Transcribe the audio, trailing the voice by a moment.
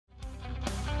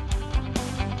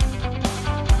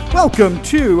Welcome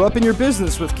to Up in Your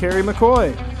Business with Carrie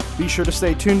McCoy. Be sure to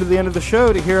stay tuned to the end of the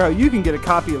show to hear how you can get a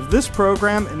copy of this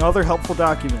program and other helpful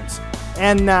documents.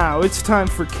 And now it's time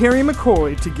for Carrie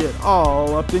McCoy to get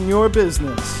all up in your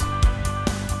business.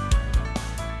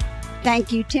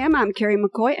 Thank you, Tim. I'm Carrie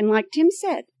McCoy, and like Tim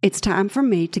said, it's time for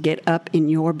me to get up in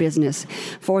your business.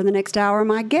 For the next hour,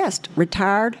 my guest,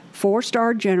 retired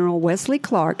four-star General Wesley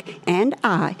Clark, and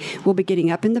I will be getting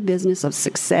up in the business of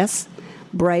success,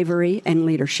 bravery, and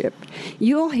leadership.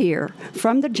 You'll hear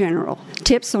from the General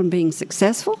tips on being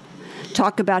successful,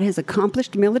 talk about his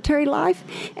accomplished military life,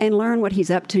 and learn what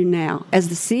he's up to now as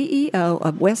the CEO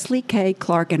of Wesley K.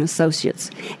 Clark & Associates,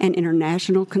 an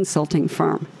international consulting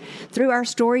firm. Through our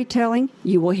storytelling,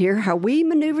 you will hear how we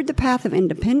maneuvered the path of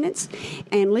independence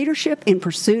and leadership in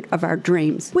pursuit of our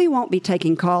dreams. We won't be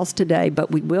taking calls today,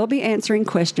 but we will be answering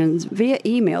questions via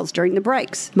emails during the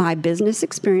breaks. My business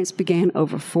experience began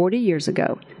over 40 years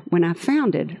ago when I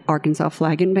founded Arkansas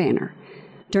Flag and Banner.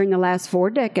 During the last 4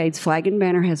 decades, Flag and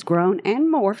Banner has grown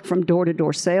and morphed from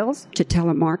door-to-door sales to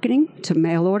telemarketing to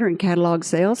mail order and catalog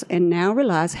sales, and now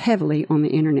relies heavily on the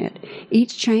internet.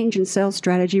 Each change in sales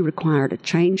strategy required a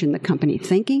change in the company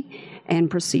thinking and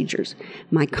procedures.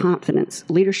 My confidence,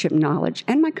 leadership knowledge,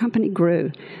 and my company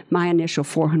grew. My initial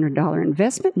 $400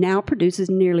 investment now produces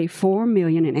nearly $4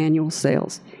 million in annual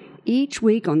sales. Each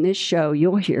week on this show,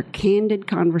 you'll hear candid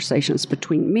conversations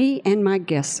between me and my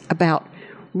guests about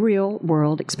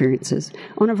real-world experiences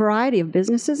on a variety of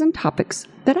businesses and topics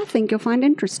that I think you'll find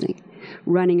interesting.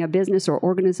 Running a business or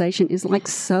organization is like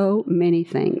so many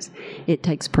things. It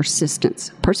takes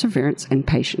persistence, perseverance, and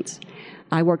patience.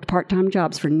 I worked part-time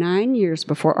jobs for 9 years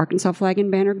before Arkansas Flag and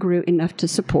Banner grew enough to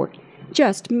support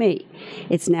just me.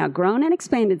 It's now grown and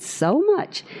expanded so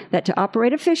much that to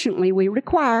operate efficiently, we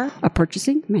require a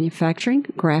purchasing, manufacturing,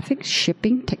 graphics,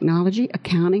 shipping, technology,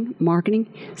 accounting, marketing,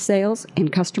 sales,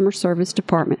 and customer service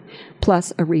department,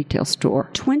 plus a retail store.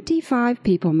 25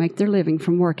 people make their living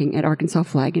from working at Arkansas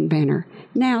Flag and Banner,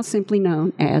 now simply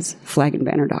known as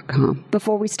flagandbanner.com.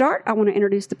 Before we start, I want to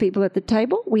introduce the people at the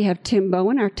table. We have Tim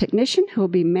Bowen, our technician, who will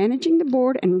be managing the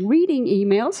board and reading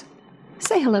emails.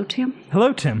 Say hello, Tim.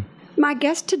 Hello, Tim. My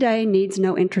guest today needs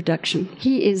no introduction.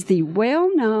 He is the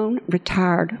well-known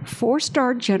retired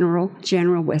 4-star General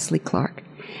Wesley Clark.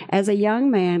 As a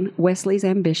young man, Wesley's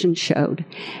ambition showed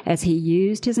as he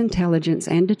used his intelligence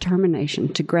and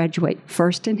determination to graduate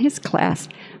first in his class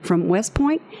from West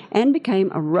Point and became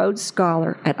a Rhodes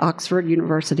Scholar at Oxford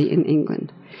University in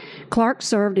England. Clark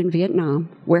served in Vietnam,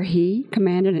 where he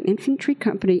commanded an infantry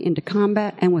company into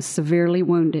combat and was severely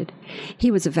wounded.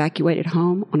 He was evacuated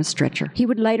home on a stretcher. He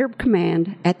would later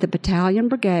command at the battalion,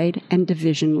 brigade, and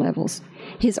division levels.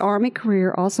 His Army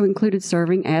career also included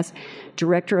serving as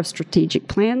Director of Strategic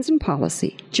Plans and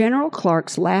Policy. General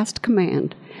Clark's last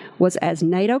command was as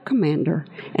NATO Commander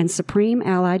and Supreme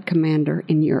Allied Commander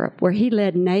in Europe, where he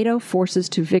led NATO forces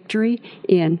to victory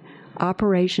in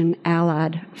Operation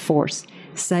Allied Force,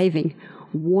 saving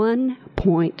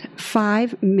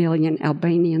 1.5 million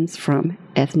Albanians from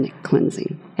ethnic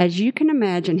cleansing. As you can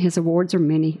imagine, his awards are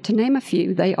many. To name a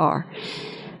few, they are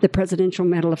the Presidential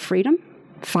Medal of Freedom,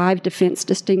 5 Defense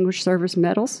Distinguished Service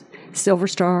Medals, Silver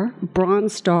Star,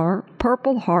 Bronze Star,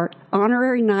 Purple Heart,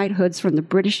 honorary knighthoods from the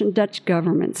British and Dutch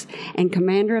governments, and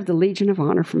Commander of the Legion of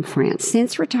Honor from France.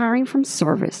 Since retiring from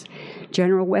service,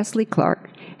 General Wesley Clark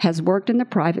has worked in the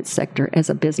private sector as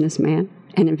a businessman,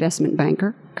 an investment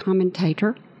banker,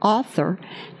 commentator, author,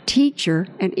 teacher,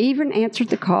 and even answered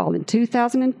the call in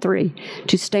 2003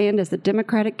 to stand as the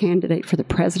Democratic candidate for the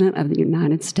President of the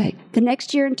United States. The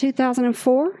next year in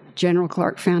 2004, General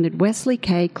Clark founded Wesley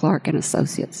K. Clark &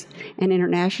 Associates, an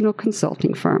international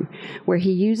consulting firm where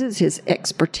he uses his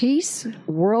expertise,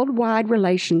 worldwide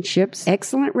relationships,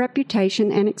 excellent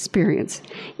reputation, and experience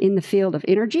in the field of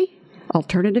energy,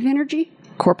 alternative energy,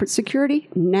 corporate security,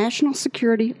 national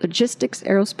security, logistics,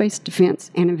 aerospace,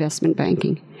 defense, and investment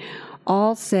banking.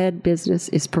 All said business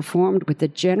is performed with the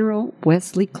General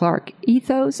Wesley Clark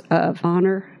ethos of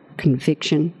honor,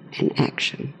 conviction, and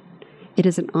action. It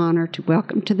is an honor to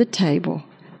welcome to the table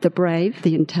the brave,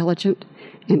 the intelligent,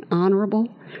 and honorable,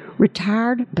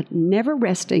 retired but never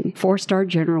resting 4-star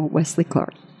General Wesley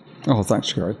Clark. Oh,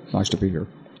 thanks, Carrie. Nice to be here.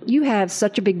 You have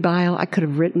such a big bio. I could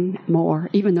have written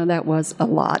more, even though that was a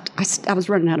lot. I was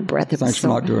running out of breath. Thanks for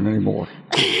not doing any more.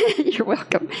 You're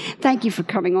welcome. Thank you for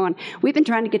coming on. We've been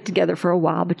trying to get together for a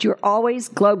while, but you're always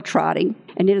globetrotting,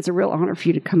 and it is a real honor for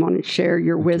you to come on and share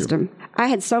your wisdom. I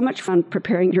had so much fun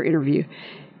preparing your interview.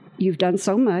 You've done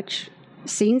so much,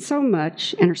 seen so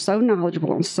much, and are so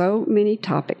knowledgeable on so many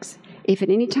topics. If at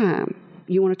any time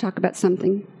you want to talk about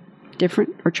something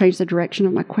different or change the direction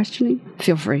of my questioning,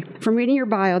 feel free. From reading your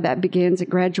bio that begins at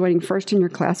graduating first in your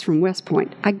class from West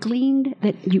Point, I gleaned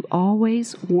that you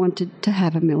always wanted to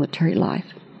have a military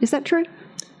life. Is that true?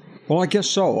 Well, I guess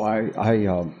so. I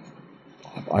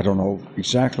don't know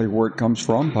exactly where it comes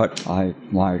from, but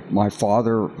my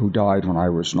father, who died when I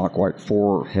was not quite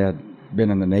 4, had been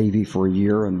in the Navy for a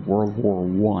year in World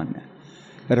War I.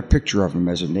 Had a picture of him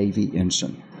as a Navy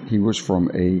ensign. He was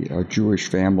from a Jewish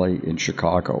family in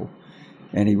Chicago,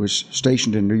 and he was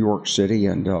stationed in New York City,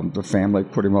 and the family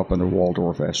put him up in the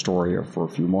Waldorf Astoria for a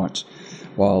few months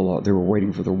while they were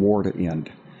waiting for the war to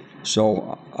end.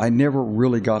 So I never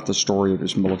really got the story of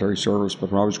his military service,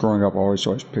 but when I was growing up, I always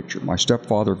saw his picture. My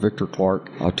stepfather, Victor Clark,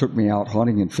 took me out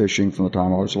hunting and fishing from the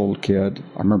time I was a little kid.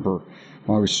 I remember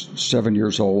when I was 7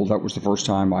 years old, that was the first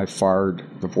time I fired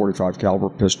the .45 caliber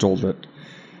pistol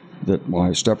that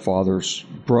my stepfather's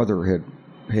brother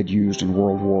had used in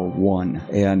World War I.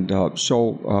 And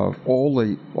so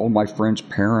all my friends'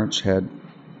 parents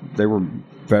they were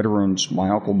veterans. My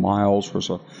Uncle Miles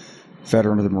was a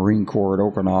veteran of the Marine Corps at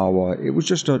Okinawa. It was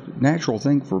just a natural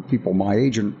thing for people my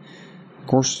age. And, of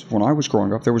course, when I was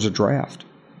growing up, there was a draft.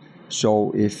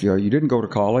 So if you didn't go to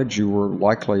college, you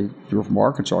were from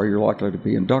Arkansas, you're likely to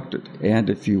be inducted. And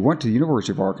if you went to the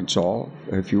University of Arkansas,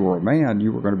 if you were a man,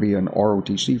 you were going to be in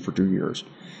ROTC for 2 years,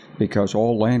 because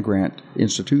all land-grant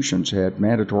institutions had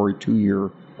mandatory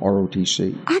 2-year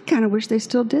ROTC. I kind of wish they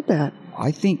still did that.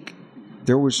 I think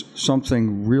there was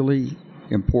something really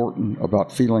important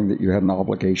about feeling that you had an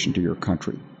obligation to your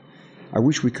country. I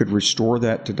wish we could restore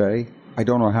that today. I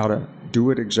don't know how to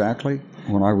do it exactly.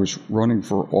 When I was running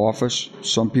for office,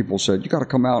 some people said, you got to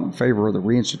come out in favor of the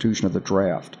reinstitution of the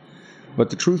draft. But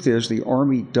the truth is, the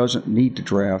Army doesn't need to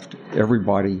draft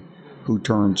everybody who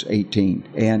turns 18.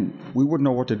 And we wouldn't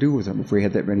know what to do with them if we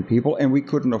had that many people, and we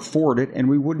couldn't afford it, and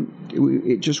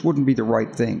it just wouldn't be the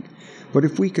right thing. But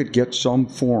if we could get some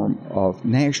form of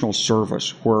national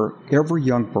service where every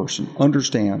young person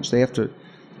understands they have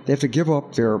to give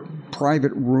up their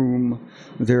private room,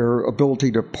 their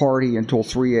ability to party until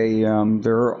 3 a.m.,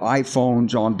 their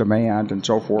iPhones on demand, and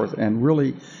so forth, and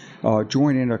really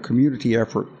join in a community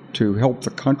effort to help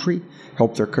the country,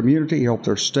 help their community, help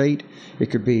their state. It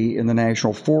could be in the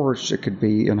national forests, it could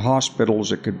be in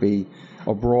hospitals, it could be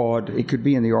abroad, it could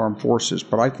be in the armed forces.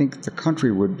 But I think the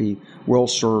country would be well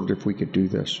served if we could do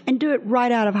this. And do it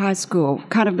right out of high school,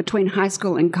 kind of between high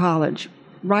school and college,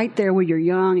 right there where you're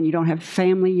young and you don't have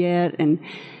family yet, and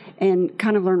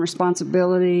kind of learn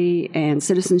responsibility and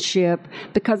citizenship,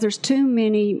 because there's too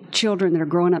many children that are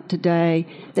growing up today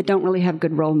that don't really have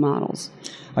good role models.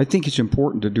 I think it's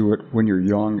important to do it when you're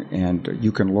young and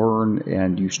you can learn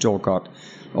and you still got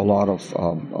a lot of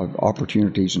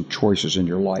opportunities and choices in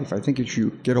your life. I think as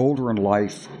you get older in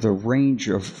life, the range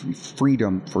of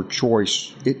freedom for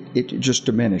choice, it just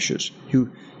diminishes.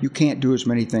 You can't do as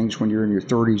many things when you're in your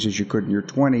 30s as you could in your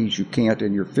 20s. You can't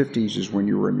in your 50s as when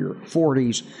you were in your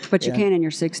 40s. But you can in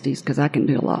your 60s, because I can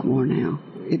do a lot more now.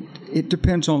 It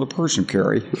depends on the person,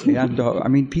 Carrie. And I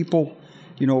mean, people,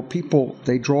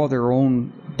 they draw their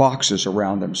own boxes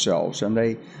around themselves, and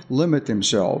they limit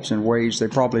themselves in ways they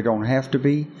probably don't have to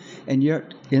be. And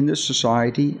yet, in this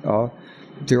society,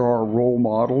 there are role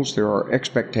models, there are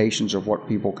expectations of what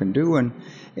people can do, and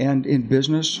in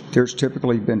business, there's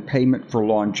typically been payment for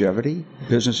longevity.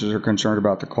 Businesses are concerned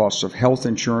about the costs of health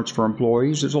insurance for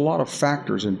employees. There's a lot of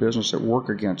factors in business that work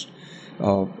against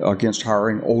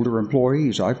hiring older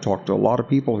employees. I've talked to a lot of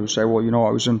people who say, well, I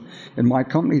was in my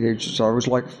company, I was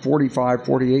like 45,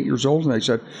 48 years old, and they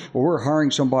said, well, we're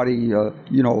hiring somebody,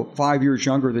 5 years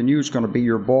younger than you is going to be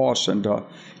your boss, and you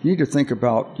need to think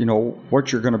about,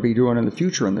 what you're going to be doing in the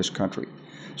future in this country.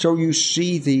 So you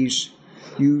see these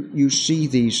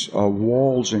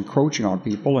walls encroaching on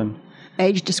people, and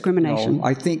age discrimination.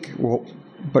 I think,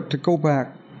 but to go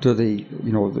back to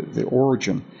the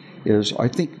origin, is I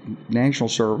think national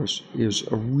service is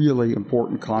a really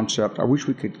important concept. I wish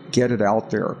we could get it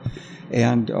out there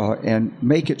and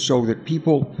make it so that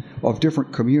people of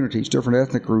different communities, different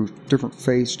ethnic groups, different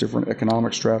faiths, different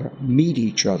economic strata meet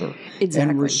each other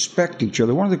and respect each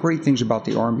other. One of the great things about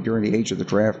the Army during the age of the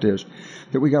draft is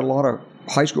that we got a lot of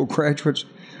high school graduates,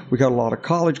 we got a lot of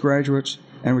college graduates,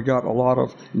 and we got a lot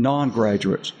of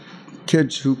non-graduates,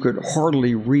 kids who could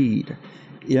hardly read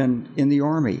in the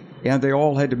Army, and they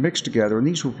all had to mix together. And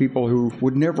these were people who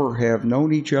would never have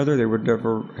known each other. They would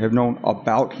never have known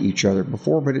about each other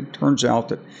before. But it turns out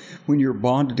that when you're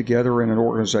bonded together in an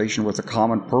organization with a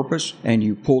common purpose and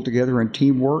you pull together in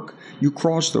teamwork, you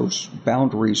cross those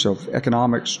boundaries of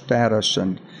economic status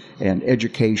and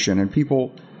education, and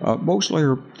people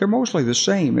they're mostly the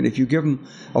same. And if you give them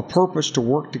a purpose to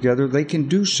work together, they can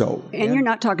do so. And you're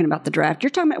not talking about the draft.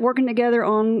 You're talking about working together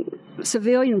on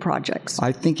civilian projects.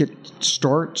 I think it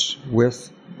starts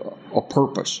with a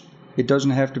purpose. It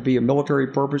doesn't have to be a military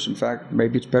purpose. In fact,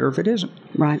 maybe it's better if it isn't.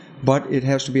 Right. But it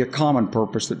has to be a common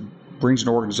purpose that brings an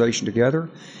organization together,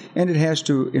 and it has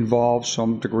to involve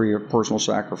some degree of personal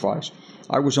sacrifice.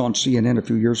 I was on CNN a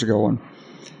few years ago, and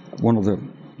one of the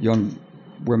young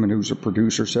women who's a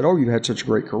producer said, "Oh, you've had such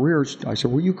great careers." I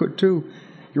said, "Well, you could too.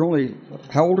 You're only,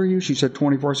 how old are you?" She said,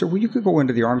 24. I said, "Well, you could go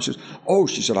into the Army." She says, "Oh,"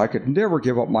 she said, "I could never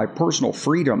give up my personal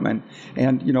freedom."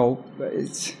 And you know,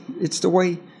 it's the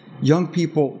way young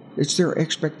people, it's their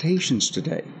expectations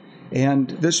today. And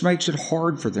this makes it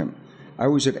hard for them. I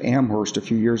was at Amherst a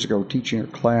few years ago teaching a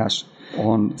class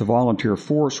on the volunteer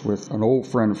force with an old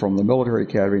friend from the military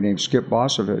academy named Skip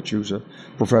Bosovich, who's a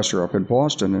professor up in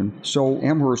Boston. And so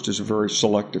Amherst is a very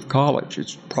selective college.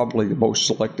 It's probably the most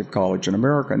selective college in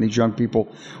America. And these young people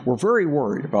were very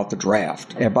worried about the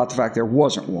draft, and about the fact there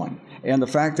wasn't one. And the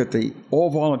fact that the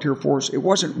all-volunteer force, it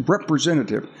wasn't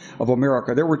representative of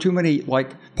America. There were too many,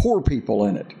 like, poor people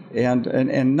in it,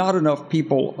 and not enough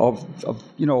people of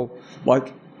you know,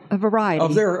 like, a variety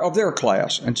of their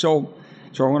class. And so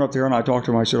I went up there and I talked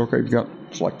to him. I said, "Okay,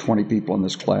 it's like 20 people in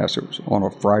this class." It was on a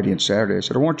Friday and Saturday. I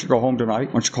said, "I want you to go home tonight.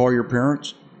 I want you to call your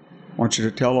parents. I want you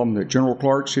to tell them that General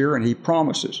Clark's here, and he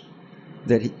promises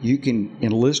that you can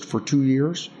enlist for 2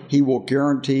 years. He will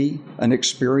guarantee an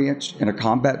experience in a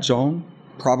combat zone,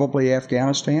 probably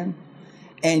Afghanistan,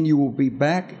 and you will be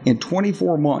back in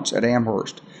 24 months at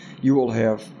Amherst. You will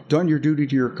have done your duty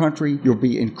to your country. You'll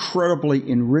be incredibly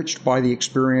enriched by the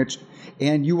experience,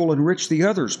 and you will enrich the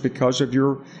others because of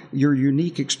your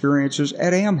unique experiences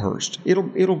at Amherst.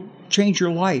 It'll change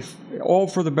your life, all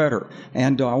for the better.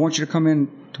 And I want you to come in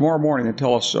tomorrow morning and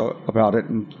tell us about it,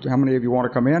 and how many of you want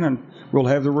to come in, and we'll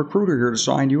have the recruiter here to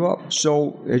sign you up."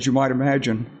 So, as you might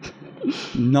imagine,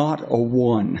 not a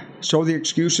one. So the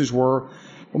excuses were,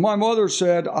 "Well, my mother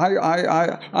said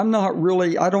I'm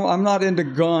not into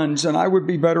guns, and I would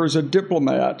be better as a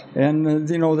diplomat." And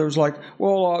you know, there's like,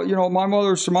 "Well, you know,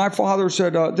 my father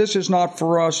said this is not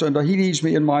for us, and he needs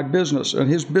me in my business and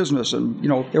his business." And you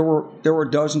know, there were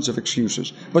dozens of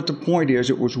excuses. But the point is,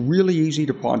 it was really easy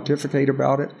to pontificate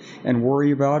about it and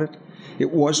worry about it.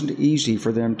 It wasn't easy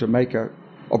for them to make a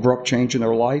abrupt change in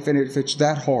their life. And if it's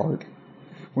that hard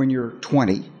when you're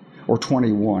 20 or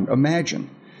 21, imagine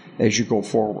as you go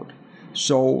forward.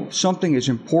 So something as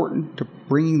important to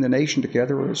bringing the nation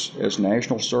together as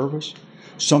national service,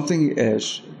 something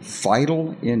as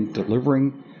vital in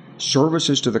delivering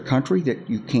services to the country that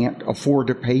you can't afford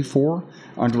to pay for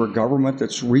under a government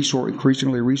that's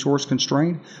increasingly resource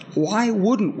constrained. Why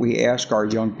wouldn't we ask our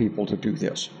young people to do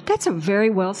this? That's a very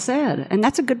well said. And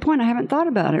that's a good point. I haven't thought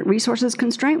about it. Resources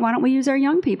constraint. Why don't we use our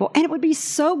young people? And it would be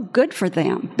so good for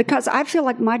them, because I feel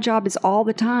like my job is all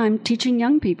the time teaching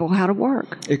young people how to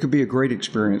work. It could be a great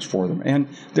experience for them. And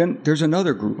then there's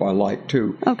another group I like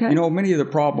too. Okay. You know, many of the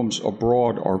problems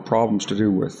abroad are problems to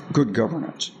do with good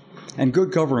governance. And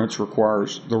good governance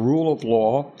requires the rule of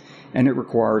law, and it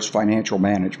requires financial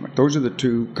management. Those are the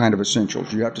two kind of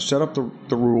essentials. You have to set up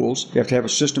the rules. You have to have a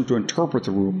system to interpret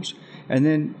the rules. And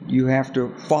then you have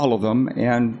to follow them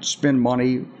and spend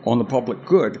money on the public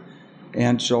good.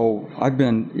 And so I've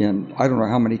been in, I don't know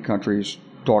how many countries,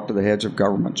 talked to the heads of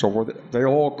government, so forth. They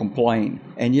all complain.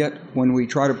 And yet, when we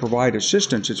try to provide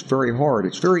assistance, it's very hard.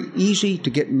 It's very easy to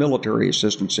get military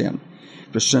assistance in.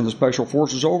 Just send the special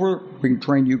forces over. We can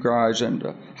train you guys in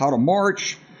how to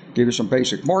march, give you some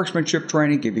basic marksmanship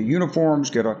training, give you uniforms,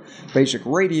 get a basic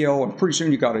radio, and pretty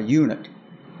soon you got a unit.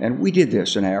 And we did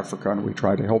this in Africa, and we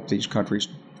tried to help these countries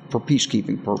for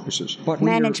peacekeeping purposes. But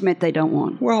management they don't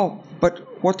want. Well,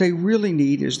 but what they really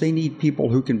need is they need people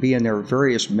who can be in their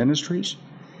various ministries,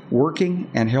 working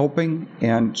and helping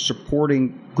and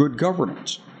supporting good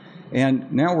governance.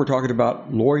 And now we're talking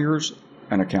about lawyers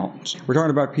and accountants. We're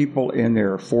talking about people in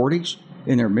their 40s,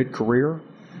 in their mid-career,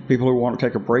 people who want to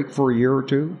take a break for a year or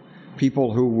two,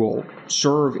 people who will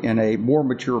serve in a more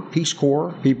mature Peace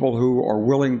Corps, people who are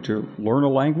willing to learn a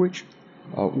language,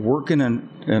 work in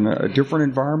a different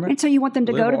environment. And so you want them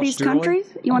to go to these countries?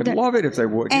 I'd love it if they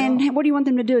would. And yeah. What do you want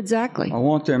them to do exactly? I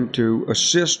want them to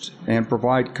assist and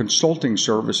provide consulting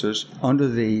services under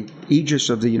the aegis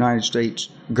of the United States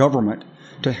government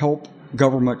to help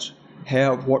governments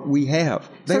have what we have.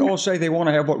 They all say they want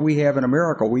to have what we have in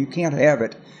America. Well, you can't have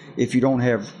it if you don't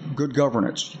have good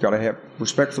governance. You've got to have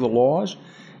respect for the laws.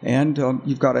 And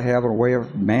you've got to have a way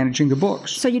of managing the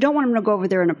books. So you don't want them to go over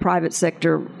there in a private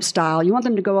sector style. You want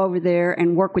them to go over there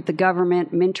and work with the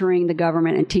government, mentoring the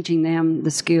government, and teaching them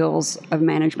the skills of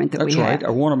management that we have. That's right.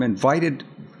 I want them invited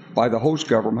by the host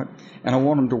government, and I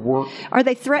want them to work. Are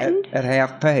they threatened? At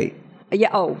half pay.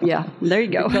 Yeah. Oh, yeah. There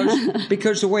you go.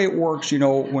 Because the way it works,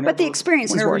 whenever, but the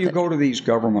experience is worth you it. go to these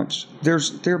governments,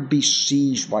 they're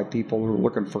besieged by people who are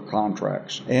looking for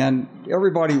contracts, and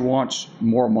everybody wants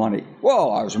more money.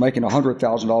 Well, I was making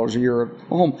 $100,000 a year at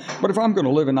home, but if I'm going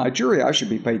to live in Nigeria, I should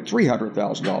be paid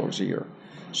 $300,000 a year.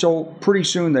 So pretty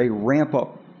soon they ramp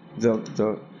up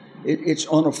it's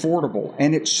unaffordable,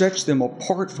 and it sets them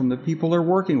apart from the people they're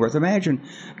working with. Imagine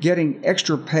getting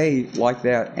extra pay like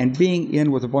that and being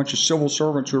in with a bunch of civil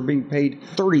servants who are being paid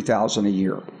 $30,000 a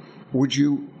year. Would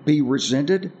you be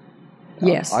resented?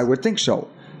 Yes. I would think so.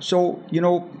 So,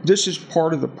 this is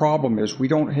part of the problem is we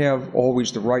don't have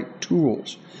always the right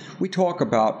tools. We talk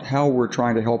about how we're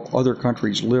trying to help other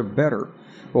countries live better.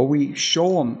 Well, we show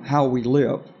them how we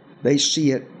live. They see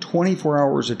it 24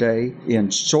 hours a day in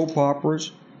soap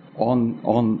operas, on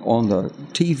the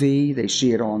TV, they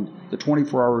see it on the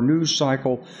 24-hour news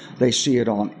cycle, they see it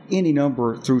on any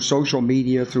number through social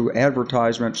media, through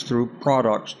advertisements, through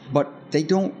products, but they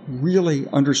don't really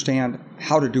understand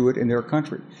how to do it in their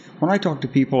country. When I talk to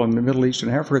people in the Middle East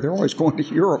and Africa, they're always going to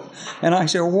Europe. And I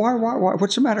say, well, why?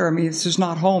 What's the matter? I mean, this is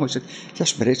not home. I said,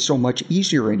 yes, but it's so much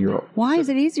easier in Europe. Why is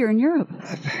it easier in Europe?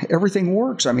 Everything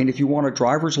works. I mean, if you want a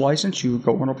driver's license, you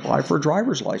go and apply for a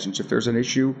driver's license. If there's an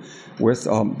issue with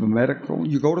medical,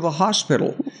 you go to the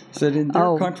hospital. So in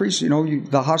their countries,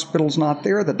 the hospital's not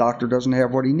there. The doctor doesn't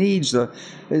have what he needs.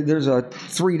 There's a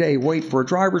 3-day wait for a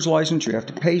driver's license. You have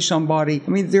to pay somebody. I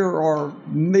mean, there are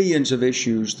millions of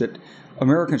issues that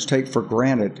Americans take for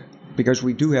granted because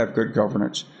we do have good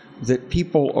governance that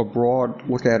people abroad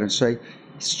look at and say,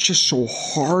 it's just so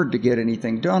hard to get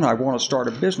anything done. I want to start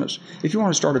a business. If you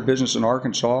want to start a business in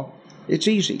Arkansas, it's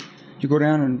easy. You go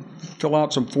down and fill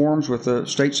out some forms with the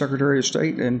state secretary of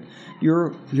state, and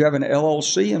you have an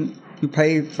LLC, and you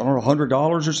pay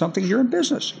 $100 or something. You're in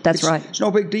business. That's right. It's no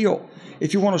big deal.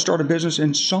 If you want to start a business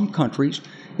in some countries,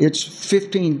 it's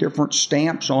 15 different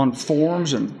stamps on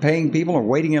forms and paying people and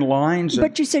waiting in lines.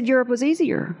 But you said Europe was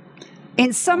easier.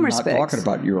 In some respects. I'm not talking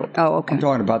about Europe. Oh, okay. I'm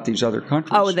talking about these other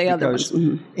countries. Oh, the other ones.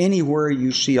 Mm-hmm. Anywhere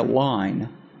you see a line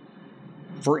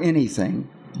for anything,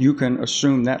 you can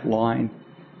assume that line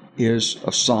is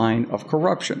a sign of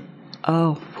corruption.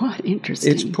 Oh, what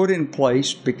interesting. It's put in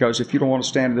place because if you don't want to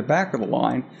stand in the back of the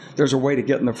line, there's a way to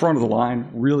get in the front of the line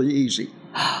really easy.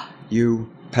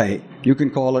 You pay. You can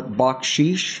call it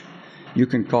bakshish. You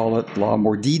can call it la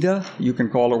mordida. You can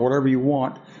call it whatever you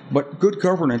want. But good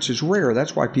governance is rare.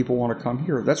 That's why people want to come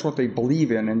here. That's what they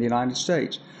believe in the United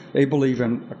States. They believe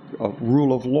in a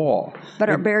rule of law. But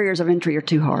our barriers of entry are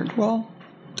too hard. Well,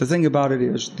 the thing about it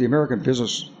is the American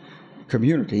business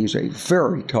community is a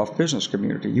very tough business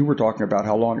community. You were talking about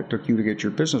how long it took you to get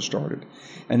your business started.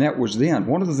 And that was then.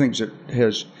 One of the things that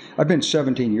I've been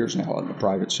 17 years now in the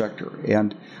private sector,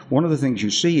 and one of the things you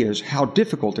see is how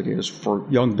difficult it is for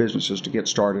young businesses to get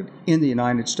started in the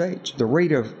United States. The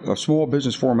rate of small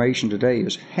business formation today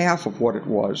is half of what it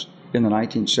was in the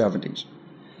 1970s.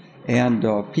 And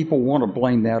people want to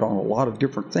blame that on a lot of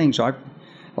different things. I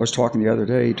was talking the other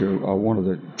day to one of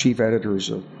the chief editors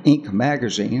of Inc.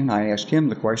 magazine, and I asked him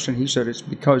the question. He said it's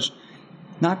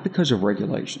not because of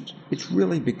regulations. It's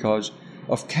really because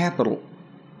of capital.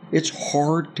 It's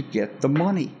hard to get the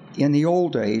money. In the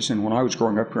old days, and when I was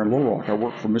growing up here in Little Rock, I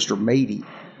worked for Mr. Mady.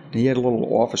 He had a little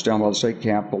office down by the state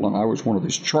capitol, and I was one of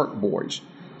his chart boys.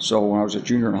 So when I was a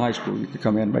junior in high school, you could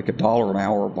come in and make $1 an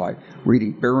hour by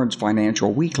reading Barron's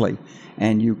Financial Weekly,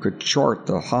 and you could chart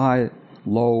the high,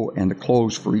 low, and the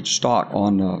close for each stock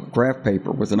on graph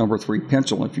paper with a number 3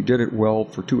 pencil. If you did it well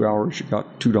for 2 hours, you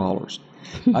got $2.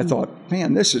 I thought,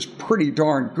 man, this is pretty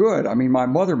darn good. I mean, my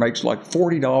mother makes like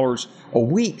 $40 a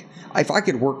week. If I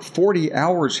could work 40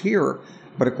 hours here,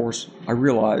 but of course, I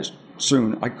realized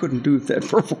soon I couldn't do that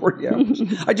for 40 hours.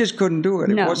 I just couldn't do it.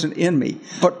 It wasn't in me.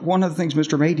 But one of the things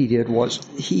Mr. Mady did was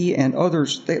he and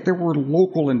others, there were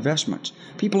local investments.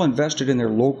 People invested in their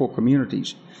local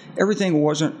communities. Everything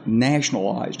wasn't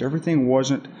nationalized. Everything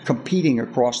wasn't competing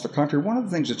across the country. One of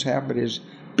the things that's happened is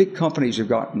big companies have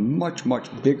gotten much, much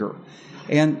bigger.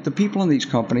 And the people in these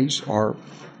companies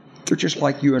they're just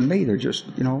like you and me. They're just,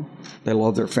 they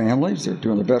love their families. They're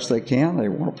doing the best they can. They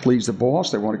want to please the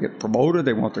boss. They want to get promoted.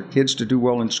 They want their kids to do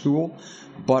well in school.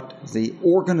 But the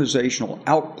organizational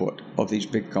output of these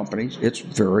big companies, it's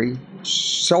very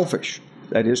selfish.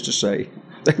 That is to say,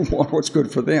 They want what's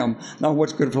good for them, not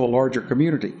what's good for the larger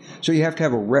community. So you have to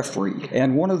have a referee.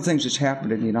 And one of the things that's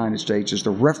happened in the United States is the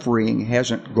refereeing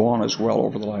hasn't gone as well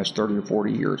over the last 30 or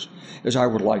 40 years as I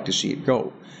would like to see it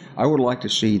go. I would like to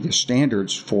see the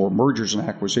standards for mergers and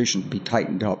acquisitions be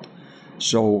tightened up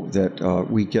so that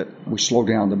we slow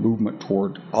down the movement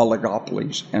toward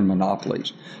oligopolies and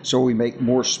monopolies. So we make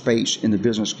more space in the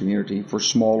business community for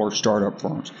smaller startup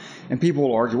firms. And people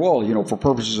will argue, well, for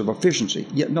purposes of efficiency.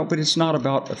 Yeah, no, but it's not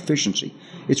about efficiency.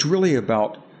 It's really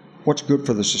about what's good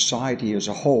for the society as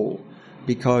a whole,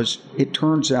 because it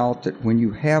turns out that when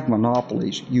you have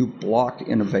monopolies, you block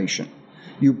innovation.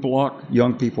 You block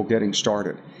young people getting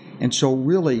started. And so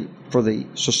really, for the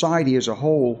society as a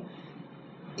whole,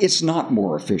 it's not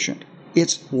more efficient.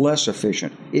 It's less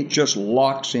efficient. It just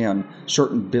locks in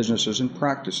certain businesses and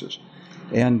practices.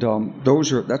 And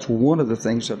that's one of the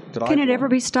things that Can it ever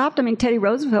be stopped? I mean, Teddy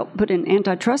Roosevelt put in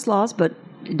antitrust laws, but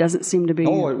it doesn't seem to be.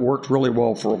 Oh, it worked really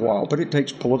well for a while, but it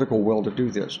takes political will to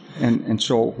do this. And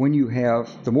so when you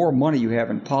have, the more money you have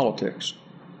in politics,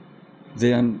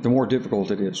 then the more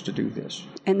difficult it is to do this.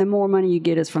 And the more money you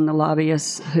get is from the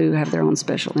lobbyists who have their own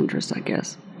special interests, I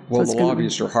guess. Well, the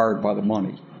lobbyists are hired by the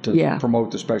money to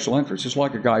promote the special interests. It's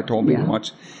like a guy told me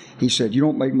once. He said, you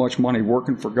don't make much money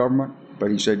working for government,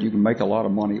 but he said you can make a lot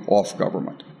of money off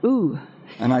government. Ooh.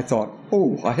 And I thought,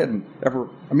 I hadn't ever,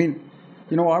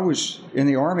 I was in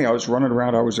the Army. I was running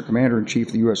around. I was the commander-in-chief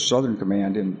of the U.S. Southern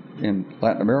Command in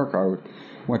Latin America.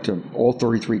 I went to all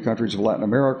 33 countries of Latin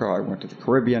America. I went to the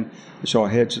Caribbean. I saw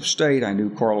heads of state. I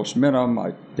knew Carlos Menem.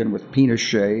 I'd been with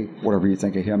Pinochet, whatever you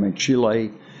think of him, in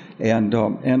Chile. And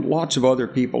lots of other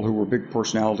people who were big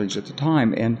personalities at the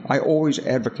time. And I always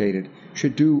advocated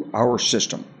should do our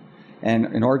system. And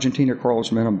in Argentina, Carlos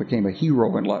Menem became a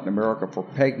hero in Latin America for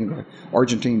pegging the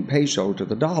Argentine peso to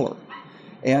the dollar.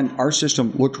 And our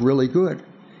system looked really good.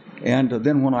 And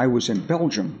then when I was in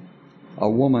Belgium, a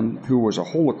woman who was a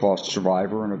Holocaust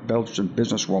survivor and a Belgian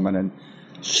businesswoman, and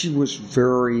she was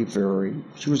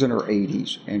she was in her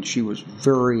 80s, and she was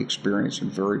very experienced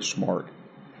and very smart.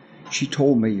 She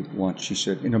told me once, she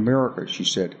said, in America, she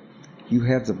said, you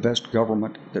have the best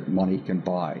government that money can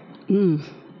buy.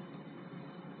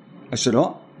 I said,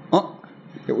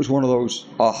 It was one of those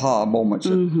aha moments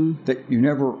that you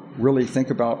never really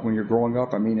think about when you're growing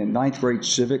up. I mean, in ninth grade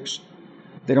civics,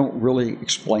 they don't really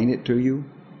explain it to you.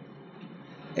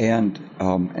 And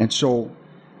so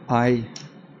I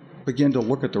began to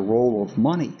look at the role of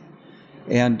money.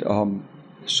 And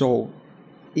so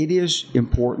it is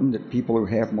important that people who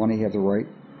have money have the right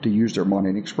to use their money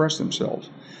and express themselves.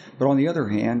 But on the other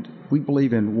hand, we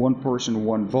believe in one person,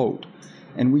 one vote.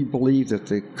 And we believe that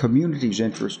the community's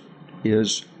interest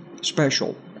is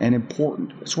special and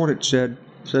important. That's what it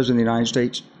says in the United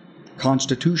States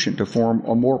Constitution, to form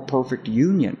a more perfect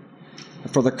union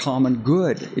for the common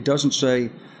good. It doesn't say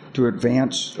to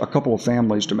advance a couple of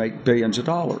families to make billions of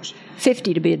dollars.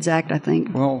 50 to be exact, I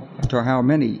think. Well, to how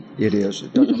many it is,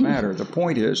 it doesn't matter. The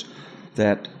point is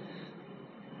that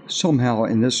somehow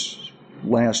in this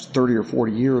last 30 or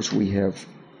 40 years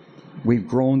we've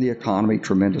grown the economy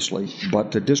tremendously,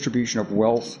 but the distribution of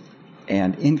wealth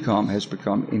and income has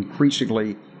become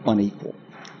increasingly unequal.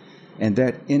 And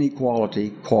that inequality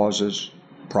causes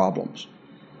problems.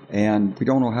 And we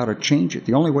don't know how to change it.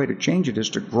 The only way to change it is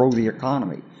to grow the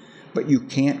economy. But you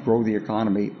can't grow the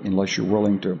economy unless you're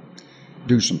willing to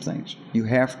do some things. You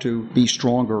have to be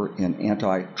stronger in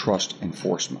antitrust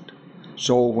enforcement.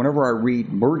 So whenever I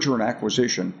read merger and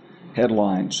acquisition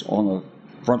headlines on the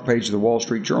front page of the Wall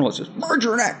Street Journal, it says,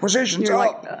 merger and acquisitions You're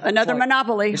up. Like another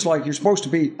monopoly. It's like you're supposed to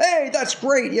be, hey, that's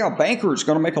great. Yeah, bankers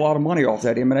going to make a lot of money off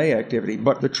that M&A activity.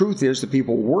 But the truth is the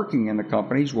people working in the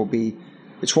companies will be,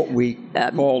 it's what we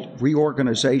call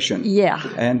reorganization. Yeah.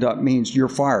 And means you're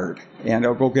fired and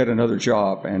go get another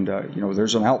job. And,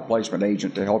 there's an outplacement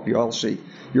agent to help you. I'll see.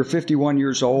 You're 51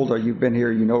 years old. You've been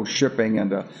here, shipping.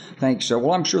 And thanks.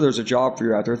 Well, I'm sure there's a job for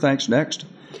you out there. Thanks. Next.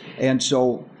 And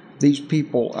so these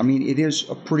people, it is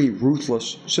a pretty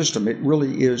ruthless system. It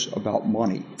really is about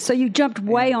money. So you jumped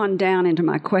way on down into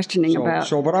my questioning about...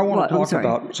 But I want to talk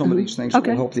about some of these things that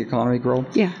will help the economy grow.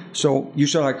 Yeah. So you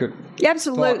said I could...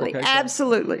 Absolutely. Talk, okay?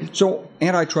 Absolutely. So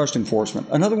antitrust enforcement.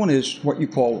 Another one is what you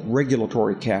call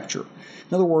regulatory capture.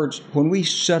 In other words, when we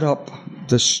set up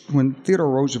this, when Theodore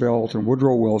Roosevelt and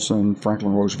Woodrow Wilson,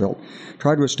 Franklin Roosevelt,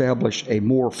 tried to establish a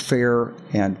more fair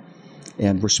and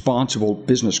responsible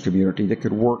business community that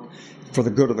could work for the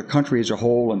good of the country as a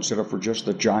whole instead of for just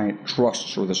the giant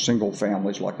trusts or the single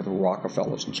families like the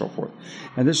Rockefellers and so forth.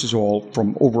 And this is all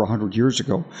from over 100 years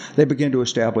ago. They began to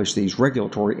establish these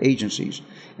regulatory agencies,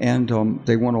 and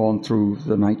they went on through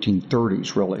the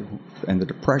 1930s, really, and the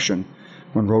Depression,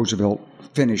 when Roosevelt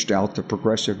finished out the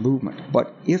progressive movement.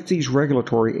 But if these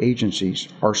regulatory agencies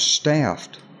are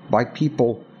staffed by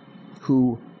people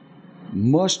who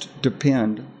must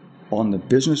depend on the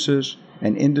businesses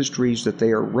and industries that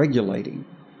they are regulating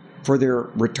for their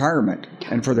retirement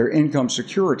and for their income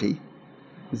security,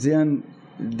 then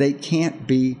they can't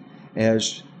be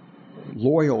as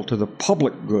loyal to the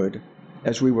public good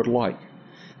as we would like.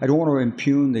 I don't want to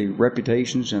impugn the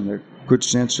reputations and the good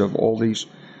sense of all these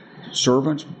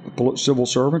servants, civil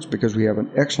servants, because we have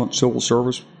an excellent civil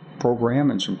service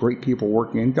program and some great people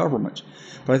working in governments.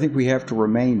 But I think we have to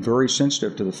remain very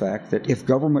sensitive to the fact that if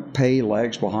government pay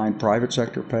lags behind private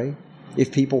sector pay,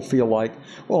 if people feel like,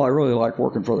 well, I really like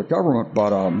working for the government,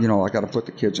 but, I got to put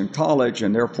the kids in college,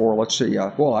 and therefore, let's see,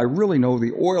 I really know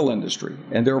the oil industry,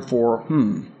 and therefore,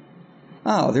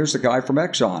 there's the guy from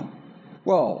Exxon.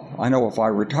 Well, I know if I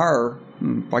retire,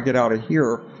 if I get out of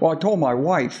here, well, I told my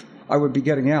wife I would be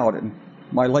getting out in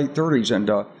my late 30s,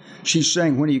 and she's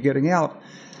saying, when are you getting out?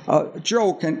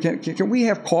 Joe, can we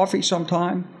have coffee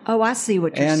sometime? Oh, I see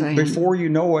what you're saying. And before you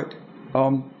know it,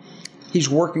 he's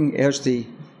working as the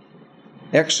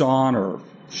Exxon or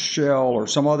Shell or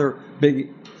some other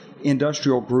big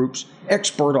industrial group's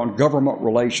expert on government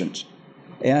relations.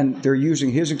 And they're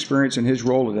using his experience and his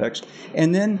Rolodex.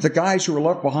 And then the guys who are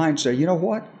left behind say, you know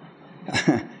what?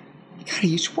 God,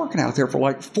 he's working out there for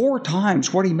like 4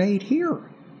 times what he made here.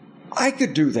 I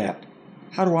could do that.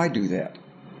 How do I do that?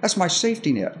 That's my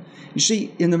safety net. You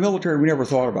see, in the military, we never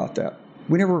thought about that.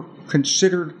 We never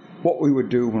considered what we would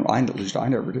do, at least I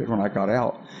never did when I got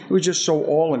out. It was just so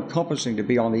all-encompassing to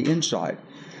be on the inside.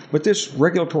 But this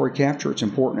regulatory capture, it's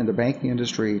important in the banking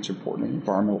industry, it's important in the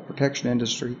environmental protection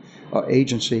industry,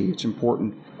 agency, it's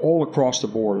important all across the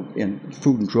board in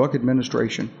Food and Drug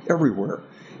Administration, everywhere.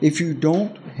 If you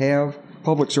don't have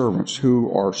public servants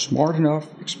who are smart enough,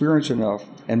 experienced enough,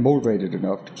 and motivated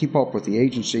enough to keep up with the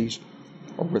agencies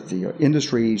or with the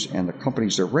industries and the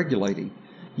companies they're regulating,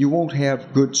 you won't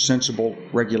have good, sensible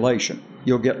regulation.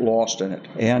 You'll get lost in it.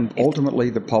 And ultimately,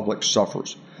 the public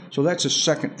suffers. So that's the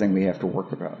second thing we have to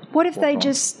work about. What if they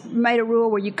just made a rule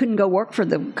where you couldn't go work for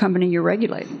the company you're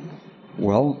regulating?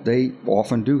 Well, they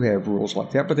often do have rules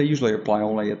like that, but they usually apply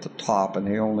only at the top, and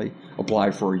they only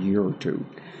apply for a year or two.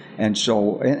 And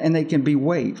so, and they can be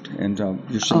waived, and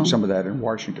you're seeing some of that in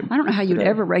Washington. I don't know how you'd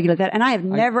ever regulate that, and I have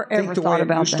never, ever thought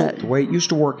about that. The way it used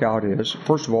to work out is,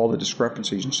 first of all, the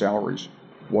discrepancies in salaries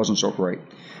wasn't so great.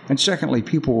 And secondly,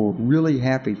 people were really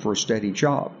happy for a steady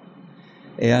job.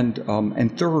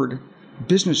 And third,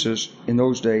 businesses in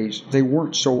those days, they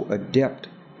weren't so adept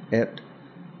at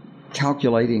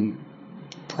calculating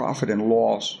profit and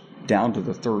loss down to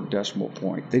the third decimal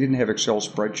point. They didn't have Excel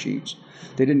spreadsheets.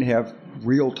 They didn't have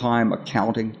real-time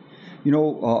accounting. You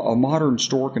know, a modern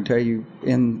store can tell you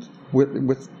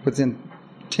within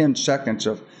 10 seconds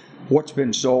of what's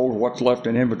been sold, what's left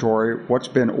in inventory, what's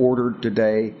been ordered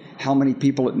today, how many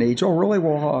people it needs. Oh, really?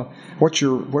 Well, what's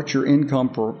your income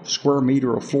per square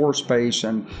meter of floor space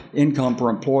and income per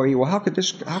employee? Well, how could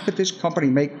this company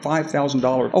make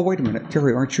 $5,000? Oh, wait a minute,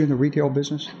 Terry, aren't you in the retail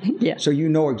business? Yeah. So you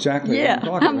know exactly what I'm talking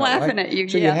about. I'm laughing right? at you.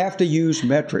 So you have to use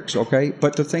metrics, okay?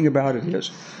 But the thing about it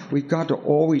is, we've got to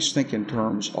always think in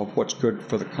terms of what's good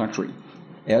for the country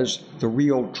as the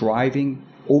real driving,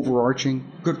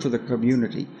 overarching, good for the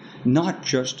community. Not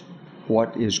just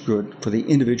what is good for the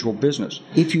individual business.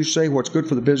 If you say what's good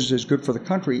for the business is good for the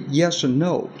country, yes and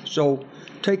no. So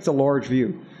take the large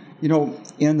view. You know,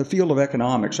 in the field of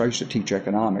economics, I used to teach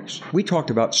economics, we talked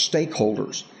about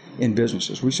stakeholders in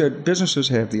businesses. We said businesses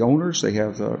have the owners, they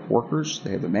have the workers,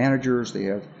 they have the managers, they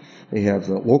have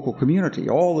the local community.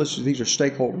 All these are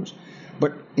stakeholders.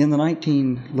 But in the late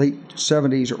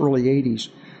 70s, early 80s,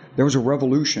 there was a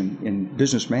revolution in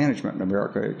business management in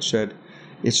America. It said,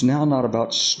 it's now not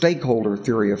about stakeholder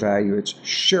theory of value, it's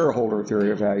shareholder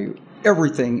theory of value.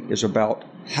 Everything is about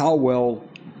how well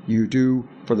you do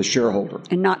for the shareholder.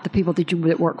 And not the people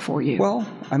that work for you.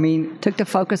 Well, I mean... Took the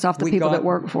focus off the people that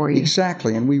work for you.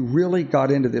 Exactly, and we really got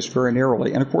into this very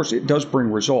narrowly. And of course, it does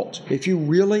bring results.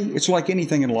 It's like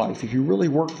anything in life. If you really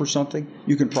work for something,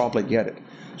 you can probably get it.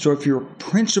 So if your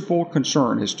principal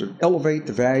concern is to elevate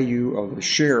the value of the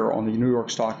share on the New York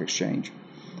Stock Exchange,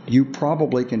 you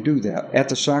probably can do that at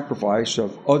the sacrifice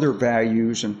of other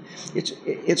values. And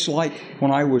it's like when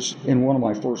I was in one of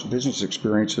my first business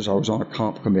experiences, I was on a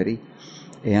comp committee,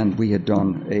 and we had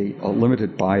done a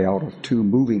limited buyout of 2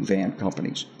 moving van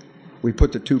companies. We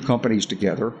put the 2 companies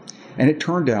together, and it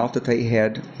turned out that they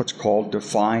had what's called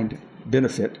defined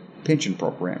benefit pension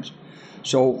programs.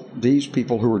 So these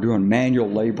people who were doing manual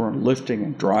labor and lifting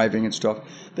and driving and stuff,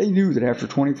 they knew that after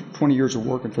 20 years of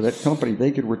working for that company,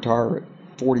 they could retire at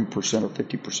 40% or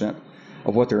 50%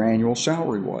 of what their annual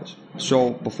salary was.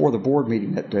 So before the board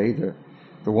meeting that day,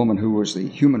 the woman who was the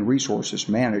human resources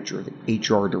manager, the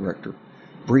HR director,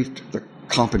 briefed the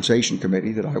compensation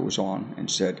committee that I was on and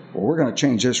said, well, we're going to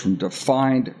change this from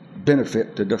defined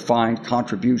benefit to defined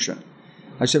contribution.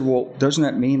 I said, well, doesn't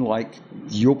that mean like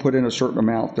you'll put in a certain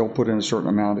amount, they'll put in a certain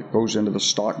amount, it goes into the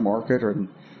stock market, and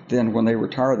then when they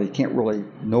retire, they can't really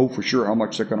know for sure how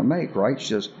much they're going to make, right? She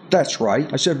says, that's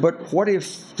right. I said, but what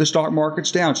if the stock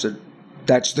market's down? She said,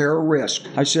 that's their risk.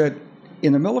 I said,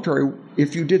 in the military,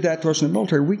 if you did that to us in the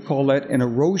military, we call that an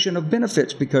erosion of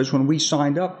benefits, because when we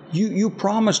signed up, you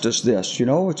promised us this,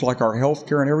 it's like our health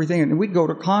care and everything. And we'd go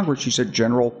to Congress. She said,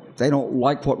 General, if they don't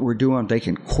like what we're doing, they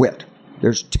can quit.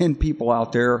 There's 10 people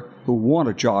out there who want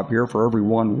a job here for every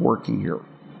one working here.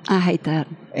 I hate that.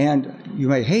 And you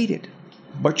may hate it,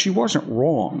 but she wasn't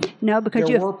wrong. No, because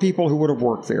there were people who would have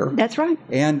worked there. That's right.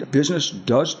 And business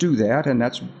does do that, and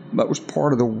that was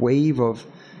part of the wave of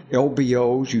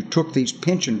LBOs. You took these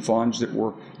pension funds that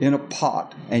were in a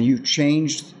pot, and you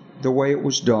changed the way it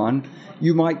was done.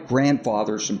 You might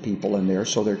grandfather some people in there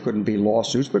so there couldn't be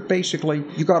lawsuits, but basically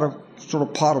you got a sort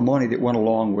of pot of money that went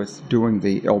along with doing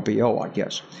the LBO, I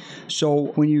guess.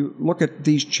 So when you look at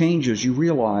these changes, you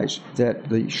realize that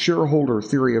the shareholder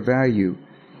theory of value,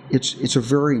 it's a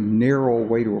very narrow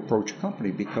way to approach a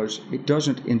company, because it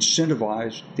doesn't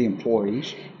incentivize the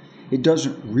employees, it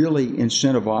doesn't really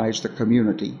incentivize the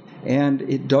community, and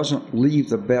it doesn't leave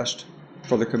the best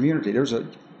for the community. There's a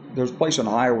place in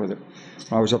Iowa that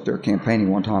when I was up there campaigning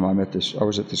one time, I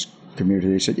was at this community.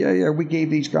 They said, yeah, we gave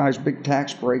these guys a big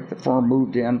tax break. The firm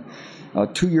moved in.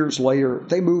 2 years later,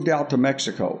 they moved out to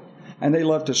Mexico, and they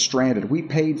left us stranded. We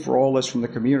paid for all this from the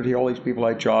community. All these people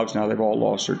had jobs. Now they've all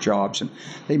lost their jobs. And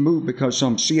they moved because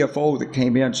some CFO that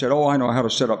came in said, I know how to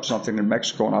set up something in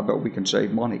Mexico, and I bet we can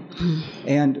save money.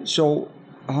 And so,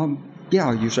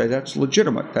 you say that's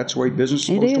legitimate. That's the way business is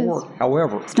supposed to work.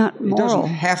 However, it's not moral. It doesn't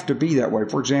have to be that way.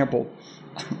 For example,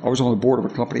 I was on the board of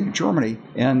a company in Germany,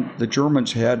 and the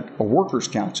Germans had a workers'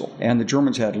 council, and the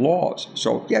Germans had laws.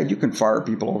 So, you can fire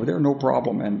people over there, no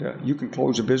problem, and you can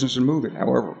close a business and move it.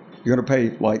 However, you're going to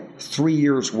pay like 3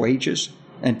 years' wages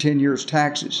and 10 years'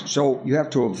 taxes. So you have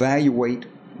to evaluate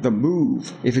the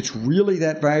move. If it's really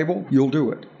that valuable, you'll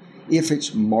do it. If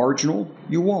it's marginal,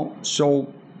 you won't.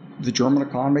 So the German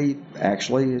economy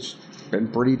actually has been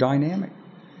pretty dynamic.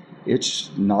 It's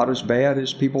not as bad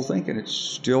as people think, and it's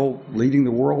still leading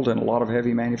the world in a lot of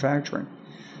heavy manufacturing.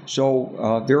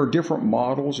 So there are different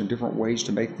models and different ways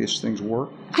to make these things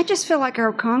work. I just feel like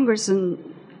our Congress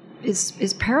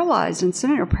is paralyzed, and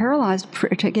Senate are paralyzed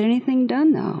to get anything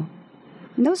done, though.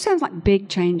 And those sound like big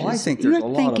changes. Well, I think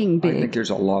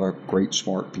there's a lot of great,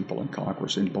 smart people in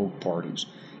Congress in both parties,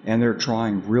 and they're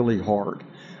trying really hard.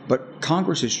 But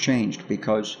Congress has changed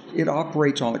because it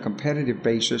operates on a competitive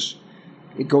basis.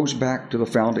 It goes back to the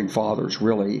Founding Fathers,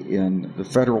 really, in the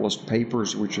Federalist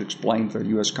Papers, which explained the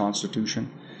U.S.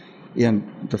 Constitution.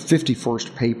 In the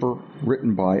 51st paper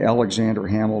written by Alexander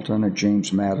Hamilton and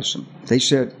James Madison, they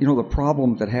said, the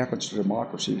problem that happens to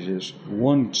democracies is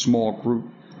one small group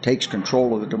takes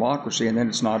control of the democracy, and then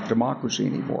it's not a democracy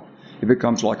anymore. It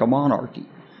becomes like a monarchy.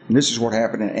 And this is what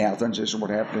happened in Athens. This is what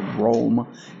happened in Rome.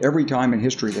 Every time in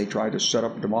history they tried to set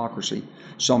up a democracy,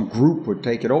 some group would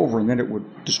take it over, and then it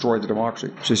would destroy the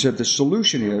democracy. So they said the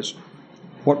solution is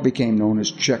what became known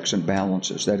as checks and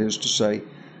balances. That is to say,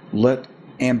 let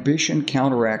ambition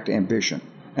counteract ambition,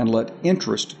 and let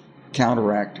interest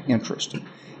counteract interest.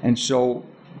 And so,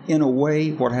 in a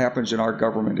way, what happens in our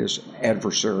government is an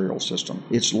adversarial system.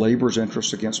 It's labor's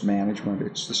interest against management.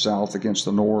 It's the South against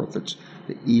the North. It's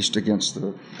the East against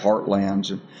the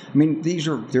heartlands. And,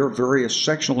 there are various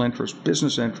sectional interests,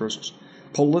 business interests,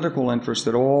 political interests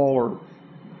that all are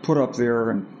put up there,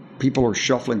 and people are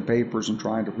shuffling papers and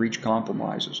trying to reach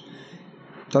compromises.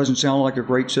 Doesn't sound like a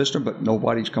great system, but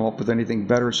nobody's come up with anything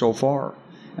better so far.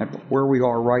 And where we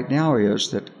are right now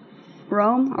is that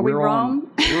Rome? Are we Rome?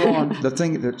 The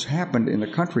thing that's happened in the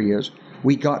country is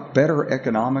we got better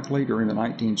economically during the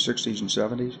 1960s and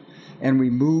 70s, and we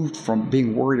moved from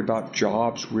being worried about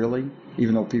jobs, really,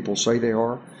 even though people say they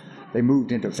are, they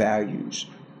moved into values.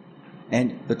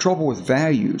 And the trouble with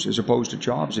values as opposed to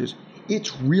jobs is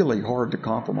it's really hard to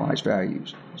compromise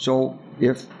values. So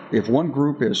if one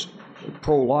group is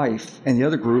pro-life and the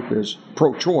other group is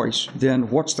pro-choice, then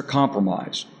what's the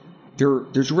compromise?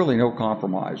 There's really no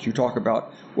compromise. You talk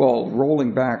about,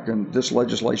 rolling back and this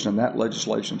legislation and that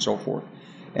legislation and so forth.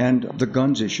 And the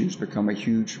guns issues become a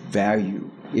huge value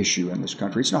issue in this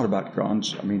country. It's not about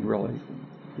guns. Really,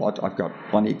 I've got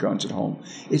plenty of guns at home.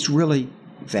 It's really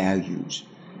values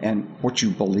and what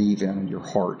you believe in your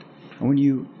heart.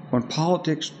 And when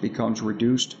politics becomes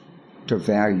reduced to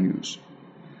values,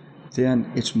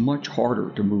 then it's much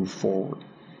harder to move forward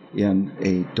in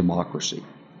a democracy.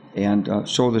 And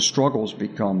so the struggles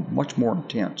become much more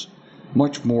intense,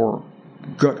 much more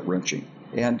gut-wrenching.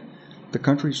 And the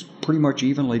country's pretty much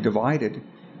evenly divided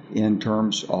in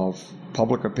terms of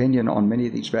public opinion on many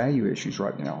of these value issues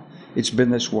right now. It's been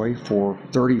this way for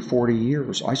 30, 40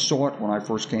 years. I saw it when I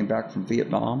first came back from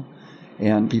Vietnam,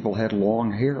 and people had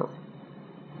long hair.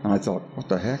 And I thought, what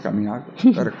the heck? I mean, I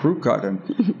got a crew cut,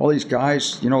 and all these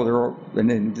guys,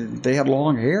 they had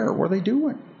long hair. What are they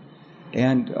doing?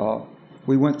 And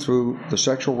we went through the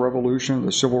sexual revolution,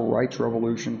 the civil rights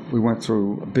revolution. We went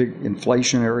through a big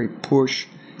inflationary push,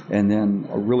 and then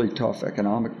a really tough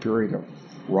economic period of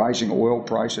rising oil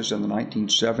prices in the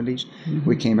 1970s. Mm-hmm.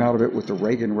 We came out of it with the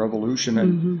Reagan Revolution,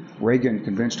 and Reagan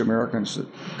convinced Americans that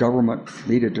government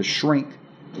needed to shrink,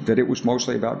 that it was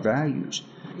mostly about values.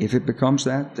 If it becomes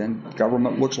that, then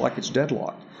government looks like it's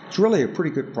deadlocked. It's really a pretty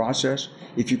good process.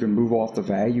 If you can move off the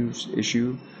values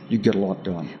issue, you get a lot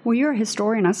done. Well, you're a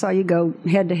historian. I saw you go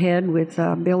head-to-head with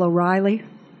Bill O'Reilly.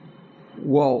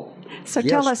 Well, so yes,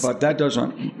 tell us, but that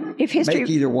doesn't make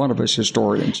either one of us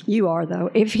historians. You are,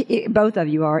 though. If both of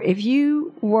you are. If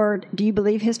you were, do you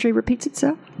believe history repeats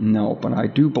itself? No, but I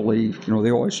do believe,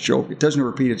 they always joke, it doesn't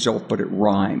repeat itself, but it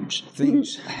rhymes.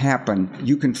 Things happen.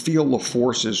 You can feel the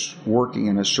forces working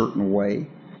in a certain way.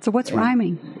 So what's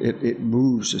rhyming? It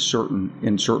moves in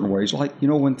certain ways. Like,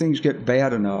 when things get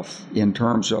bad enough in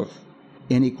terms of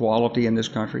inequality in this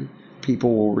country,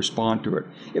 people will respond to it.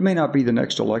 It may not be the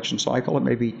next election cycle. It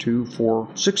may be 2, 4,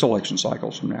 6 election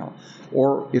cycles from now.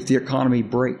 Or if the economy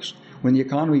breaks. When the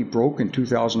economy broke in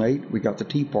 2008, we got the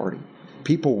Tea Party.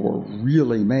 People were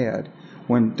really mad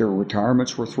when their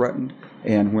retirements were threatened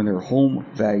and when their home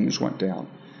values went down.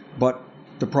 But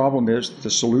the problem is the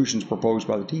solutions proposed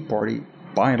by the Tea Party,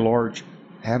 by and large,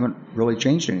 haven't really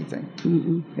changed anything.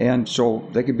 Mm-mm. And so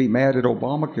they could be mad at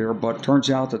Obamacare, but it turns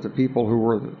out that the people who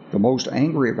were the most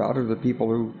angry about it are the people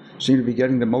who seem to be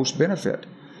getting the most benefit.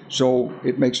 So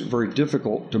it makes it very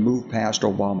difficult to move past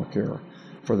Obamacare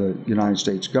for the United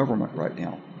States government right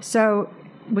now. So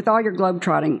with all your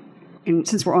globetrotting, and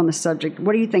since we're on the subject,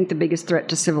 what do you think the biggest threat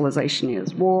to civilization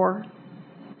is? War,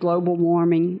 global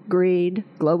warming, greed,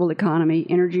 global economy,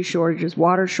 energy shortages,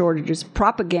 water shortages,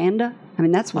 propaganda? I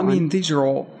mean, that's one. I mean, these are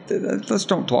all, let's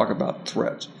don't talk about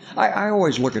threats. I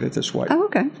always look at it this way. Oh,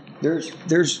 okay.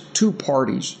 There's two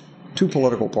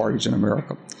political parties in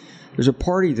America. There's a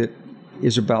party that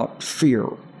is about fear,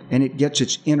 and it gets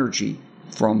its energy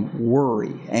from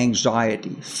worry,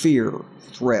 anxiety, fear,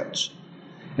 threats.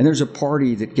 And there's a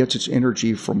party that gets its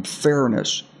energy from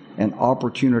fairness and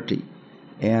opportunity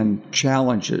and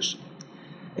challenges.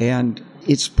 And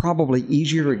it's probably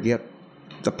easier to get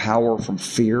the power from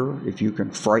fear if you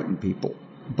can frighten people.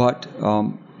 But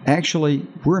actually,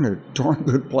 we're in a darn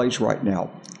good place right now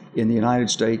in the United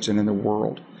States and in the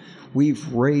world.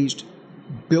 We've raised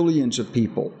billions of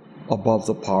people above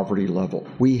the poverty level.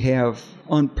 We have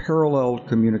unparalleled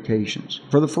communications.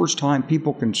 For the first time,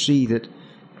 people can see that,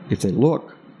 if they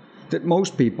look, that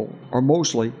most people are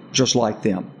mostly just like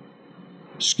them.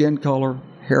 Skin color,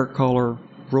 hair color,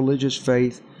 religious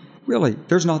faith, really,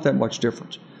 there's not that much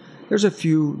difference. There's a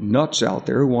few nuts out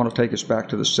there who want to take us back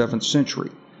to the 7th century,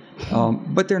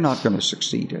 but they're not going to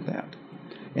succeed in that.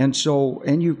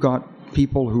 And you've got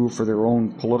people who, for their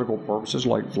own political purposes,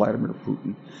 like Vladimir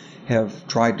Putin, have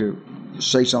tried to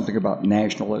say something about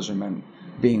nationalism and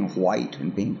being white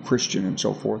and being Christian and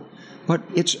so forth, but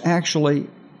it's actually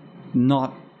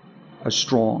not as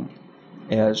strong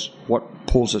as what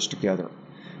pulls us together.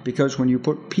 Because when you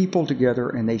put people together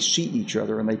and they see each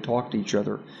other and they talk to each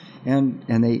other and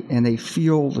they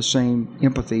feel the same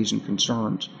empathies and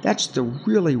concerns, that's the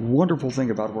really wonderful thing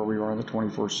about where we are in the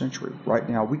 21st century. Right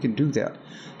now, we can do that.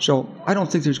 So I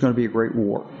don't think there's going to be a great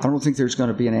war. I don't think there's going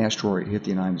to be an asteroid hit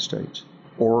the United States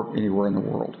or anywhere in the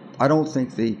world. I don't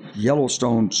think the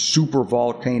Yellowstone super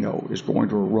volcano is going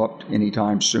to erupt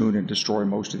anytime soon and destroy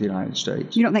most of the United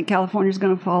States. You don't think California's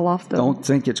going to fall off, though? Don't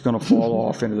think it's going to fall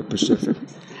off into the Pacific.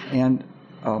 And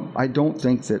I don't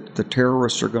think that the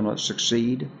terrorists are going to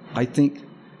succeed. I think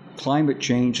climate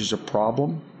change is a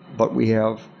problem, but we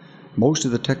have most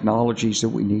of the technologies that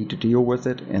we need to deal with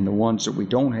it, and the ones that we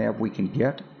don't have, we can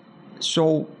get.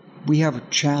 So we have a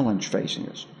challenge facing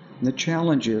us. And the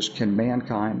challenge is, can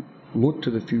mankind look to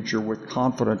the future with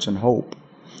confidence and hope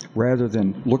rather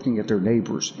than looking at their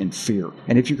neighbors in fear?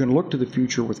 And if you can look to the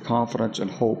future with confidence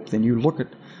and hope, then you look at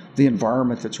the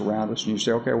environment that's around us and you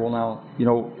say, okay, well now,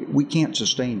 we can't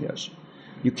sustain this.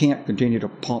 You can't continue to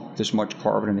pump this much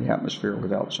carbon in the atmosphere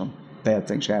without some bad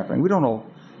things happening. We don't know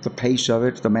the pace of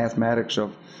it, the mathematics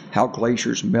of how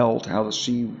glaciers melt, how the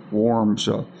sea warms,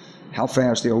 how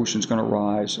fast the ocean's going to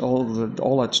rise, all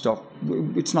that stuff,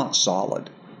 it's not solid.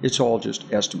 It's all just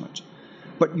estimates.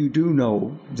 But you do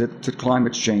know that the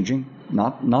climate's changing,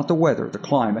 not the weather, the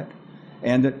climate,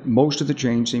 and that most of the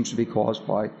change seems to be caused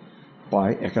by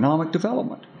economic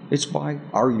development. It's by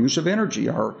our use of energy,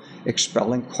 our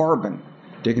expelling carbon,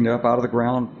 digging it up out of the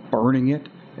ground, burning it,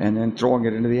 and then throwing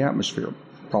it into the atmosphere.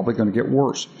 Probably going to get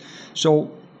worse.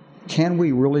 So can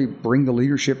we really bring the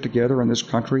leadership together in this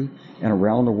country and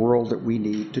around the world that we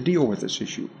need to deal with this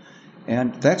issue?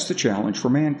 And that's the challenge for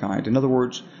mankind. In other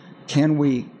words, can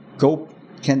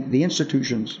the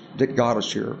institutions that got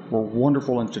us here were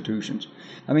wonderful institutions.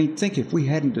 I mean, think if we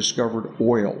hadn't discovered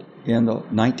oil in the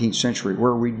 19th century,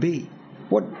 where we'd be.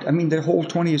 The whole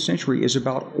 20th century is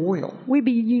about oil. We'd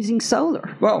be using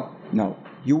solar. Well, no.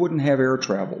 You wouldn't have air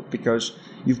travel because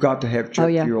you've got to have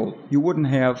jet fuel. You wouldn't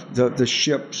have the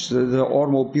ships, the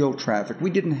automobile traffic. We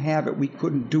didn't have it. We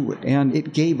couldn't do it. And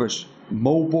it gave us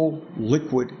mobile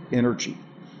liquid energy.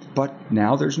 But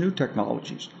now there's new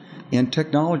technologies. And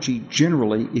technology,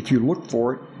 generally, if you look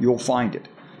for it, you'll find it.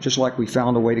 Just like we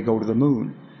found a way to go to the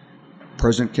moon.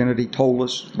 President Kennedy told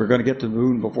us we're going to get to the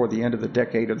moon before the end of the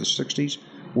decade of the 60s.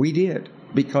 We did.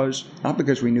 Not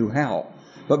because we knew how,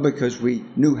 but because we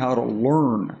knew how to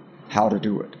learn how to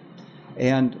do it.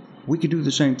 And we could do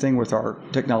the same thing with our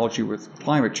technology with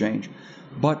climate change.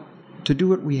 But to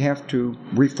do it, we have to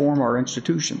reform our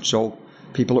institutions. So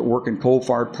people that work in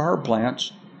coal-fired power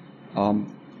plants, we're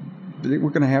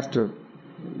going to have to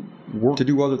work to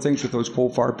do other things with those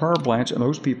coal-fired power plants, and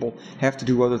those people have to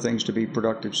do other things to be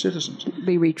productive citizens.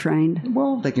 Be retrained.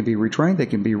 Well, they can be retrained. They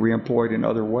can be reemployed in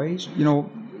other ways.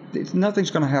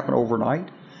 Nothing's going to happen overnight,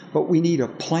 but we need a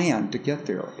plan to get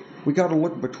there. We got to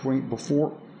look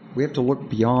we have to look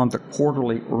beyond the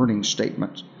quarterly earnings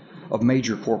statements of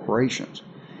major corporations,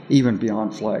 even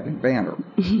beyond flag and banner,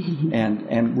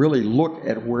 and really look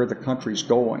at where the country's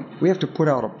going. We have to put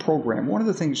out a program. One of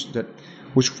the things that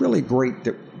was really great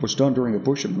that was done during the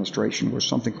Bush administration was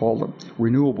something called the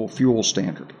Renewable Fuel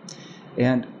Standard.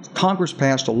 And Congress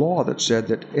passed a law that said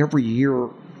that every year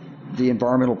the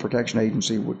Environmental Protection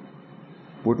Agency would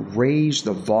raise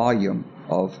the volume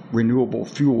of renewable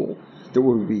fuel that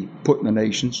would be put in the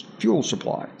nation's fuel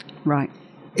supply. Right.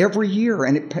 Every year,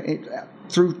 and it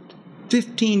through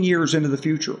 15 years into the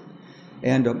future.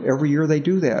 And every year they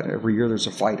do that. Every year there's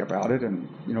a fight about it, and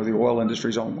the oil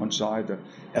industry's on one side, the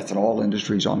ethanol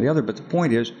industry's on the other. But the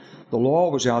point is, the law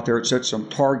was out there. It set some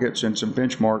targets and some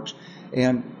benchmarks,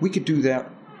 and we could do that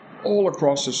all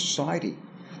across the society.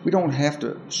 We don't have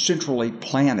to centrally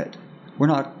plan it. We're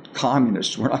not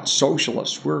communists. We're not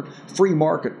socialists. We're free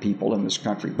market people in this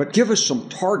country. But give us some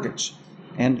targets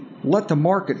and let the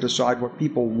market decide what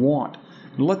people want.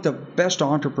 And let the best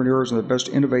entrepreneurs and the best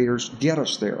innovators get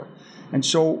us there. And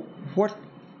so what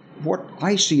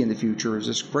I see in the future is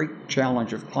this great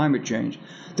challenge of climate change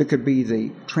that could be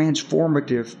the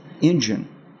transformative engine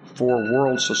for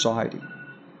world society.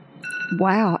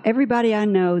 Wow. Everybody I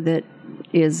know that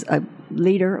is a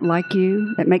leader like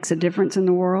you, that makes a difference in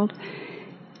the world,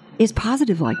 is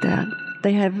positive like that.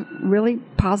 They have really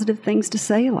positive things to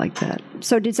say like that.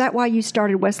 So is that why you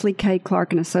started Wesley K.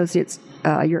 Clark & Associates,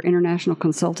 your international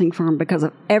consulting firm, because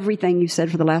of everything you said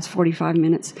for the last 45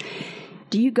 minutes?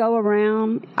 Do you go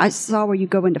around? I saw where you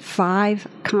go into 5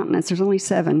 continents. There's only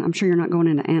 7. I'm sure you're not going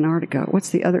into Antarctica. What's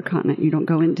the other continent you don't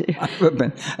go into? I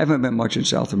haven't been much in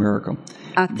South America,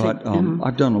 but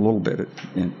I've done a little bit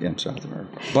in South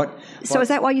America. But so is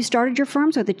that why you started your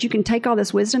firm, so that you can take all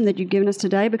this wisdom that you've given us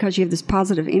today, because you have this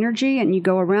positive energy, and you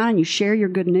go around and you share your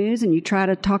good news, and you try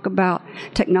to talk about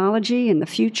technology and the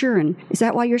future? And is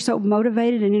that why you're so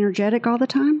motivated and energetic all the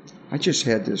time? I just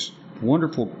had this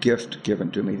wonderful gift given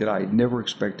to me that I had never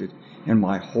expected in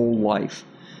my whole life.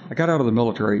 I got out of the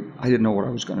military. I didn't know what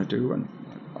I was going to do, and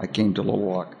I came to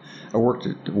Little Rock. I worked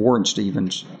at Warren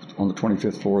Stevens on the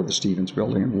 25th floor of the Stevens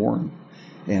building in Warren,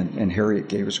 and Harriet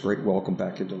gave us a great welcome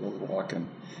back into Little Rock, and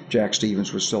Jack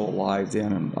Stevens was still alive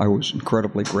then, and I was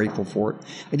incredibly grateful for it.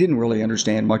 I didn't really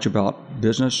understand much about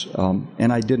business,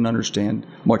 and I didn't understand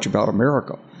much about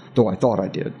America, though I thought I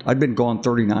did. I'd been gone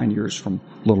 39 years from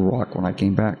Little Rock when I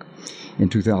came back in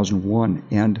 2001,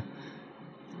 and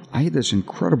I had this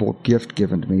incredible gift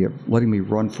given to me of letting me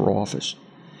run for office.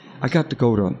 I got to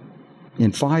go to,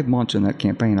 in 5 months in that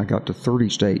campaign, I got to 30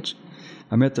 states.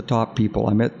 I met the top people.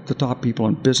 I met the top people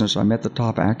in business. I met the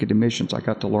top academicians. I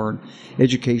got to learn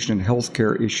education and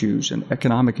healthcare issues and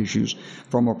economic issues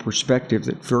from a perspective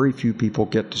that very few people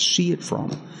get to see it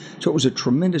from. So it was a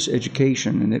tremendous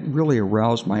education, and it really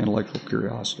aroused my intellectual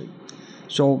curiosity.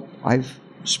 So I've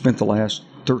spent the last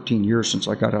 13 years since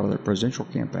I got out of the presidential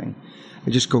campaign. I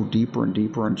just go deeper and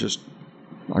deeper, and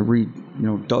I read,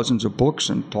 dozens of books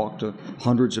and talk to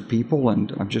hundreds of people,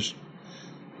 and I'm just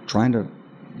trying to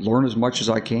learn as much as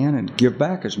I can and give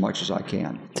back as much as I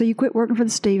can. So you quit working for the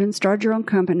Stevens, started your own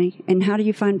company, and how do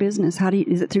you find business?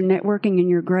 Is it through networking and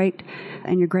your great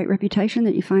reputation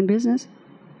that you find business?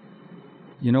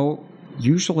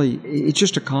 Usually it's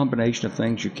just a combination of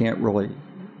things. You can't really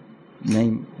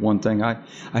name one thing. I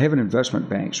have an investment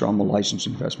bank, so I'm a licensed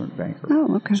investment banker.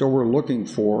 Oh, okay. So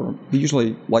we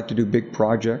usually like to do big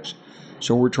projects.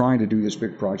 So we're trying to do this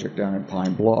big project down in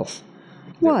Pine Bluff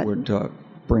that would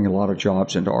bring a lot of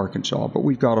jobs into Arkansas. But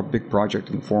we've got a big project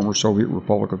in the former Soviet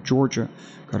Republic of Georgia,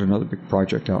 got another big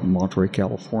project out in Monterey,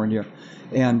 California.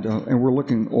 And we're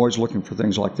always looking for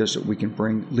things like this that we can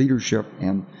bring leadership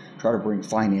and try to bring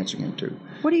financing into.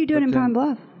 What are you doing in Pine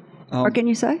Bluff? Or can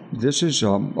you say? This is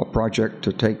a project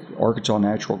to take Arkansas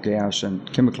natural gas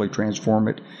and chemically transform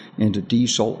it into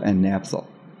diesel and naphtha.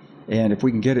 And if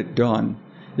we can get it done,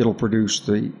 it'll produce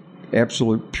the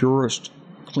absolute purest,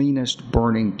 cleanest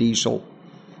burning diesel.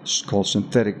 It's called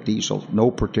synthetic diesel,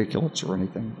 no particulates or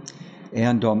anything.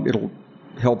 And it'll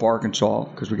help Arkansas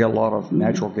because we got a lot of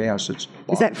natural gas. Is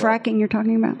that fracking you're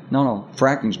talking about? No.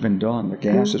 Fracking's been done. The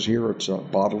gas is here. It's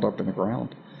bottled up in the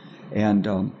ground.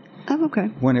 And okay.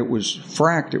 When it was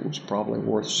fracked, it was probably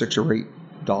worth $6 or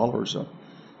 $8 a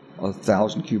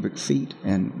 1,000 cubic feet.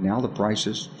 And now the price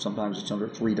is, sometimes it's under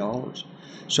 $3.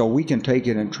 So we can take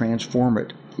it and transform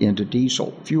it into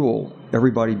diesel fuel.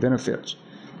 Everybody benefits.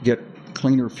 Get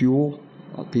cleaner fuel.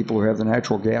 People who have the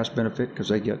natural gas benefit because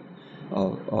they get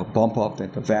a bump up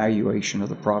at the valuation of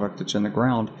the product that's in the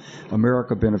ground.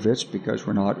 America benefits because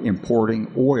we're not importing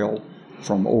oil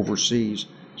from overseas.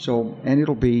 So, and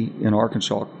it'll be in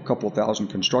Arkansas a couple of thousand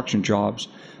construction jobs,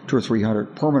 200 or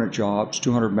 300 permanent jobs,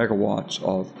 200 megawatts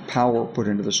of power put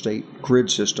into the state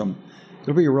grid system.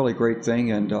 It'll be a really great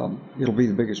thing, and it'll be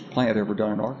the biggest plant ever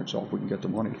done in Arkansas if we can get the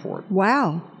money for it.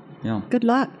 Wow. Yeah. Good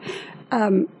luck.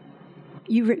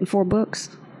 You've written 4 books.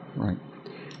 Right.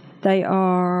 They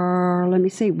are,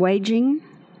 Waging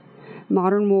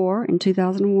Modern War in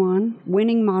 2001,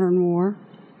 Winning Modern War,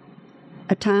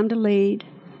 A Time to Lead,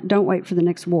 Don't Wait for the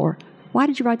Next War. Why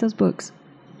did you write those books?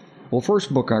 Well, the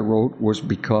first book I wrote was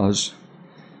because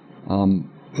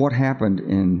what happened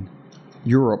in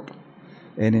Europe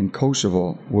and in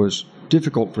Kosovo was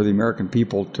difficult for the American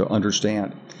people to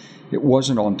understand. It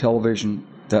wasn't on television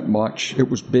that much. It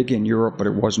was big in Europe, but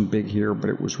it wasn't big here,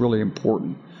 but it was really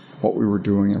important what we were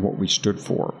doing and what we stood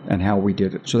for and how we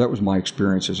did it. So that was my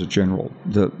experience as a general.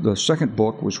 The second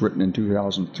book was written in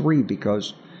 2003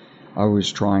 because I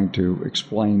was trying to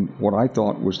explain what I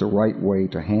thought was the right way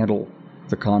to handle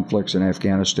the conflicts in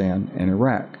Afghanistan and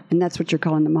Iraq. And that's what you're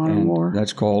calling the modern war?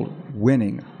 That's called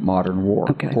Winning Modern War.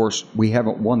 Okay. Of course, we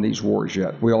haven't won these wars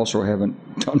yet. We also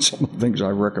haven't done some of the things I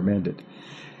recommended.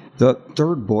 The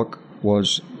third book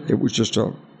was just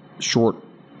a short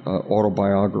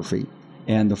autobiography.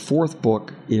 And the fourth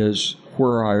book is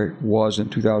where I was in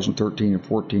 2013 and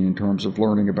 14 in terms of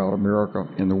learning about America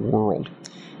in the world.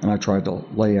 And I tried to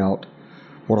lay out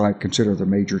what I consider the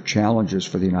major challenges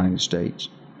for the United States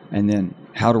and then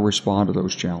how to respond to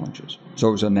those challenges. So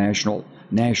it was a national,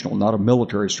 not a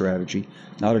military strategy,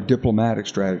 not a diplomatic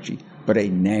strategy, but a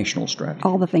national strategy.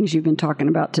 All the things you've been talking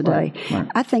about today. Right.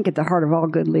 I think at the heart of all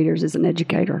good leaders is an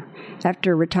educator.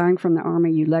 After retiring from the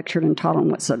Army, you lectured and taught on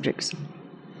what subjects?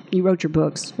 You wrote your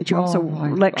books, but you also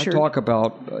lectured. I talk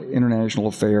about international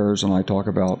affairs, and I talk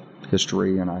about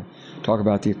history, and I talk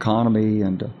about the economy,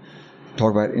 and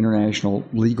talk about international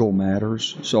legal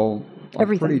matters. So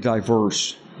I'm pretty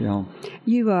diverse.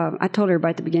 I told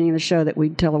everybody at the beginning of the show that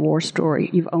we'd tell a war story.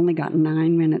 You've only got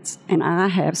 9 minutes, and I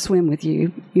have swim with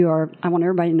you. I want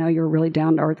everybody to know you're a really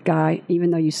down-to-earth guy, even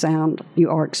though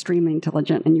you are extremely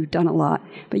intelligent and you've done a lot.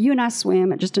 But you and I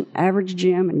swim at just an average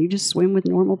gym, and you just swim with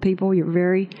normal people. You're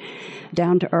very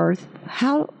down-to-earth.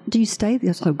 How do you stay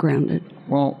so grounded?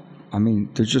 Well,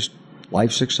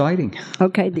 life's exciting.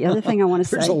 Okay, the other thing I want to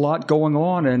say. There's a lot going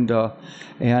on,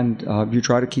 and you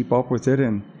try to keep up with it.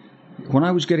 And when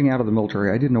I was getting out of the military,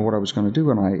 I didn't know what I was going to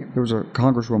do. And there was a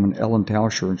Congresswoman, Ellen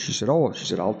Tauscher, and she said, I'll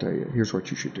tell you, here's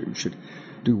what you should do. You should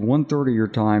do 1/3 of your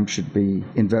time should be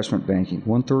investment banking.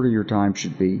 1/3 of your time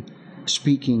should be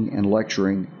speaking and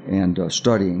lecturing and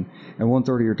studying. And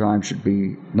 1/3 of your time should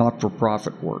be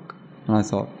not-for-profit work. And I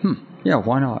thought, yeah,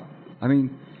 why not? I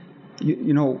mean,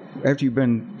 you know,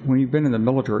 when you've been in the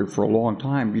military for a long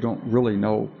time, you don't really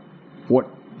know what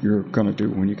you're going to do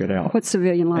when you get out. What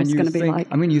civilian life is going to be like?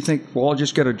 I mean, you think, well, I'll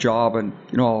just get a job and,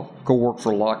 I'll go work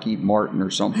for Lockheed Martin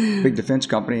or some big defense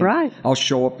company. Right. I'll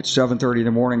show up at 7:30 in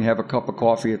the morning, have a cup of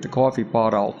coffee at the coffee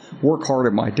pot. I'll work hard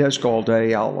at my desk all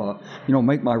day. I'll,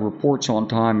 make my reports on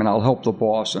time, and I'll help the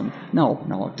boss. And no,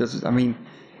 it doesn't. I mean,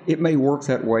 it may work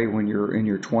that way when you're in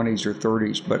your 20s or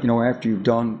 30s, but, after you've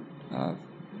done,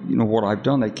 what I've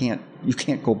done, you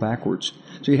can't go backwards.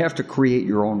 So you have to create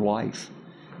your own life.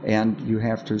 And you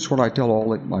have to, it's what I tell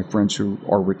all of my friends who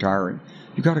are retiring.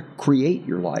 You got to create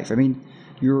your life. I mean,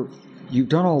 you've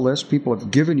done all this. People have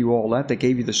given you all that. They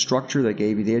gave you the structure. They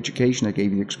gave you the education. They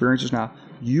gave you the experiences. Now,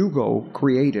 you go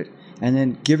create it and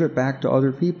then give it back to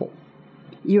other people.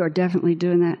 You are definitely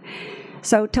doing that.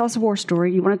 So tell us a war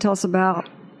story. You want to tell us about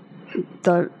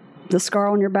the scar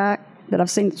on your back that I've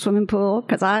seen at the swimming pool?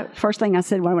 Because first thing I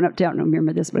said when I went up to, I don't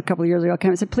remember this, but a couple of years ago, I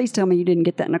came and said, please tell me you didn't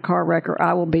get that in a car wreck or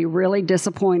I will be really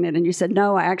disappointed. And you said,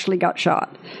 no, I actually got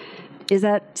shot. Is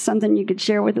that something you could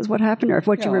share with us, what happened, or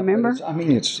what you remember? It's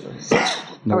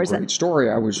no great story.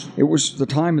 It was the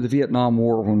time of the Vietnam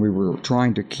War when we were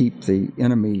trying to keep the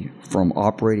enemy from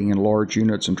operating in large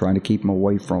units and trying to keep them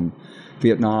away from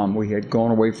Vietnam. We had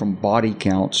gone away from body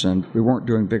counts, and we weren't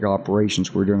doing big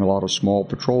operations. We were doing a lot of small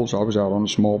patrols. I was out on a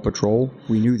small patrol.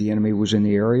 We knew the enemy was in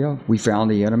the area. We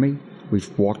found the enemy. We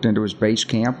walked into his base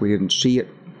camp. We didn't see it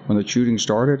when the shooting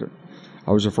started.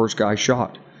 I was the first guy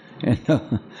shot.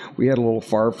 And we had a little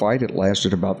firefight. It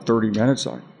lasted about 30 minutes.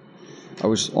 I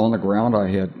was on the ground. I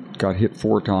had got hit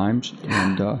 4 times,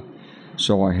 and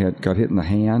so I had got hit in the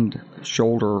hand,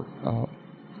 shoulder,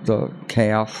 the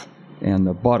calf, and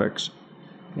the buttocks.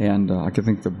 And I could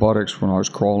think the buttocks when I was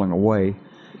crawling away.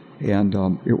 And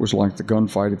it was like the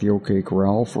gunfight at the OK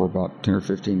Corral for about 10 or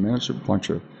 15 minutes. A bunch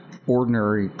of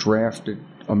ordinary drafted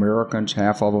Americans,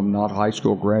 half of them not high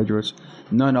school graduates.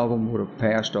 None of them would have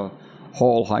passed a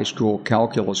Hall High School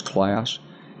calculus class.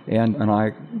 And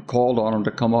I called on them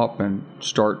to come up and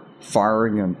start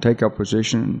firing and take up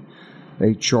position.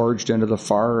 They charged into the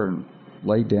fire and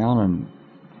laid down and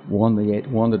won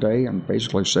the day and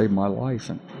basically saved my life.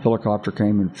 And a helicopter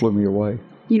came and flew me away.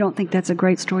 You don't think that's a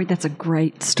great story? That's a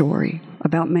great story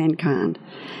about mankind.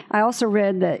 I also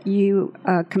read that you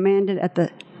commanded at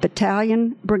the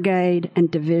battalion, brigade,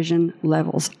 and division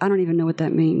levels. I don't even know what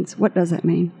that means. What does that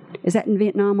mean? Is that in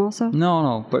Vietnam also?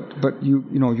 No. But you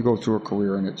go through a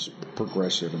career and it's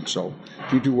progressive. And so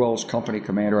if you do well as company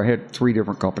commander, I had 3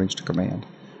 different companies to command.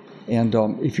 And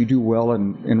if you do well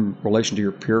in relation to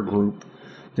your peer group,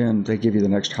 then they give you the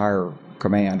next higher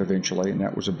command eventually, and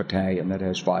that was a battalion that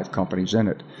has 5 companies in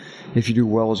it. If you do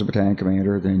well as a battalion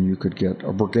commander, then you could get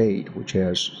a brigade, which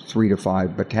has 3 to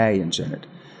 5 battalions in it.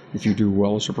 If you do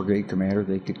well as a brigade commander,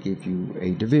 they could give you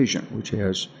a division, which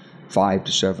has 5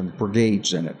 to 7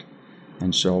 brigades in it.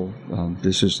 And so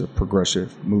this is the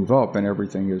progressive move up, and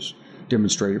everything is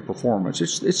demonstrated performance.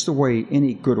 It's the way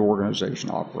any good organization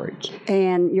operates.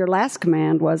 And your last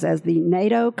command was as the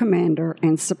NATO commander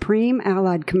and Supreme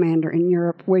Allied Commander in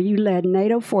Europe, where you led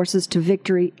NATO forces to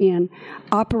victory in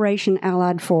Operation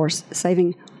Allied Force,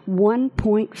 saving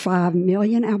 1.5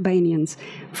 million Albanians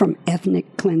from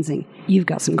ethnic cleansing. You've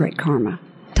got some great karma.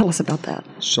 Tell us about that.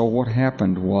 So what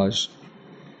happened was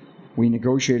we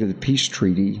negotiated a peace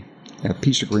treaty, a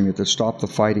peace agreement that stopped the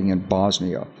fighting in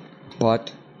Bosnia,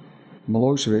 but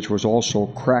Milosevic was also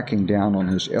cracking down on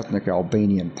his ethnic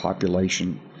Albanian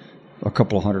population a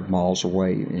couple of 100 miles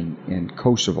away in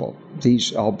Kosovo.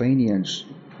 These Albanians,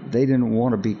 they didn't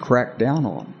want to be cracked down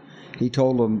on. He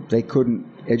told them they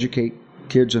couldn't educate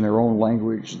kids in their own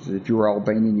language. If you were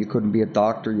Albanian, you couldn't be a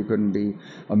doctor, you couldn't be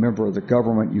a member of the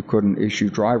government, you couldn't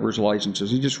issue driver's licenses.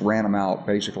 He just ran them out,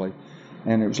 basically.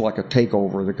 And it was like a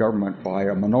takeover of the government by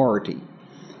a minority.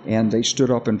 And they stood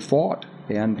up and fought.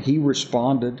 And he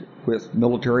responded with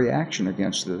military action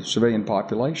against the civilian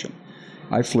population.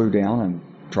 I flew down and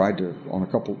tried to, on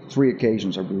 3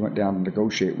 occasions, we went down to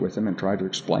negotiate with him and tried to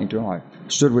explain to him. I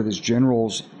stood with his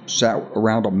generals, sat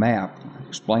around a map,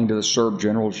 explained to the Serb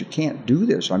generals, you can't do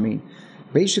this. I mean,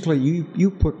 basically,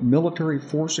 you put military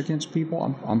force against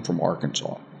people. I'm from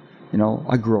Arkansas.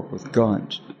 I grew up with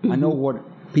guns. Mm-hmm. I know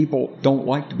what people don't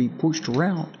like to be pushed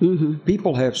around. Mm-hmm.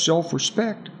 People have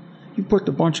self-respect. You put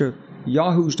a bunch of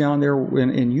yahoos down there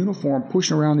in uniform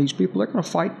pushing around these people, they're going to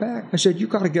fight back. I said,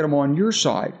 you've got to get them on your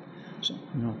side. So,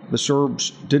 the Serbs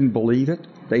didn't believe it.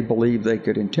 They believed they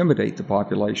could intimidate the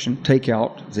population, take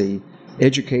out the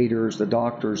educators, the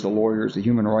doctors, the lawyers, the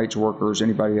human rights workers,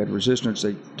 anybody who had resistance,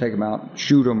 they take them out,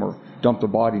 shoot them, or dump the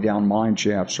body down mine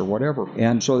shafts or whatever.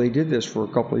 And so they did this for a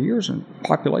couple of years, and the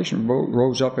population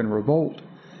rose up in revolt.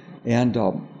 And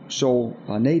So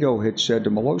NATO had said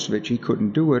to Milosevic he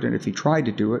couldn't do it, and if he tried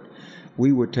to do it,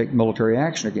 we would take military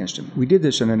action against him. We did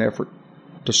this in an effort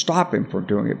to stop him from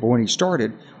doing it, but when he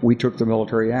started, we took the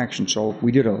military action. So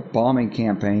we did a bombing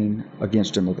campaign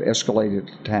against him of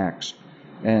escalated attacks,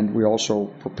 and we also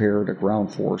prepared a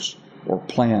ground force, or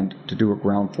planned to do a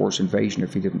ground force invasion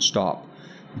if he didn't stop.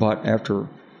 But after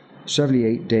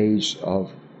 78 days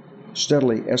of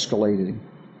steadily escalating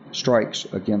strikes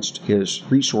against his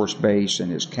resource base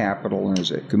and his capital and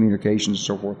his communications and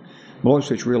so forth,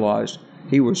 Milosevic realized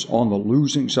he was on the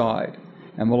losing side.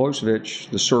 And Milosevic,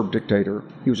 the Serb dictator,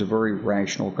 he was a very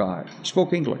rational guy. He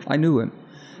spoke English. I knew him.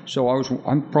 So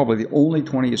I'm probably the only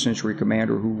 20th century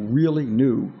commander who really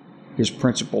knew his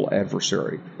principal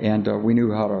adversary. And we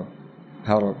knew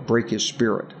how to break his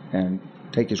spirit and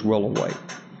take his will away.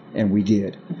 And we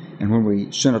did. And when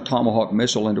we sent a Tomahawk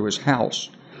missile into his house,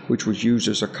 which was used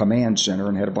as a command center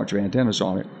and had a bunch of antennas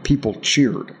on it, people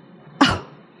cheered.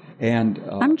 And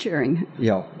I'm cheering.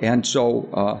 Yeah. And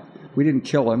so we didn't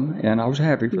kill him, and I was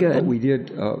happy for that. But we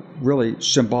did really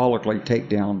symbolically take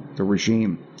down the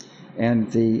regime.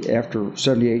 And after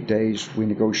 78 days, we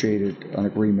negotiated an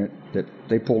agreement that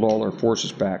they pulled all their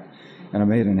forces back, and 1.5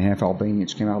 million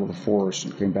Albanians came out of the forest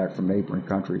and came back from neighboring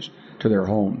countries to their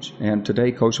homes. And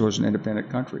today, Kosovo is an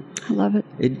independent country. I love it.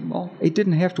 It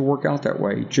didn't have to work out that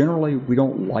way. Generally, we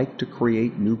don't like to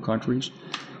create new countries.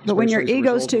 But when your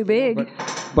ego's too big.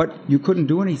 But you couldn't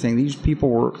do anything. These people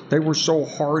were so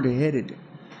hard-headed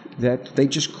that they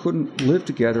just couldn't live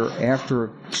together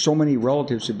after so many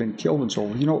relatives had been killed and so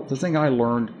on. You know, the thing I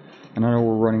learned, and I know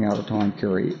we're running out of time,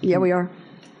 Carrie. Yeah, we are.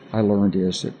 I learned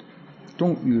is that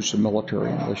don't use the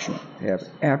military unless you have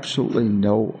absolutely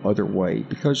no other way,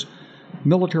 because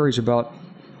military is about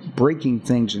breaking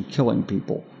things and killing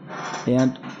people.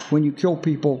 And when you kill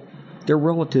people, their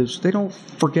relatives, they don't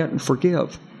forget and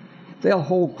forgive. They'll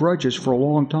hold grudges for a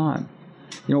long time.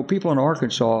 You know, people in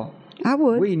Arkansas, I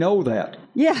would. We know that.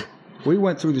 Yeah. We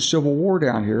went through the Civil War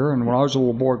down here, and when I was a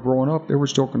little boy growing up, there were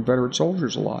still Confederate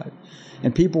soldiers alive.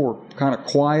 And people were kind of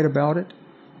quiet about it,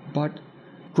 but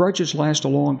grudges last a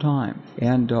long time.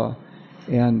 And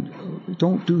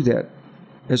don't do that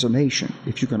as a nation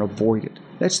if you can avoid it.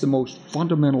 That's the most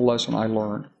fundamental lesson I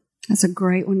learned. That's a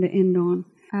great one to end on.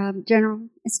 General,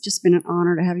 it's just been an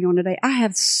honor to have you on today. I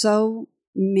have so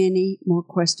many more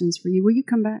questions for you. Will you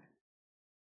come back?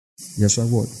 Yes, I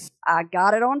would. I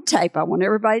got it on tape. I want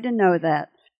everybody to know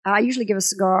that. I usually give a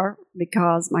cigar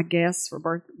because my guests were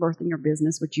birthing your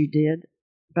business, which you did.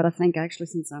 But I think actually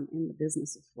since I'm in the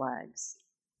business of flags,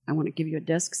 I want to give you a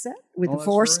desk set with the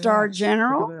 4-star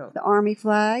general, the Army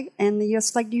flag, and the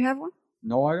U.S. flag. Do you have one?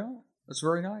 No, I don't. That's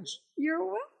very nice. You're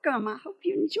welcome. I hope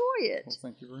you enjoy it. Well,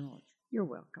 thank you very much. You're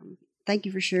welcome. Thank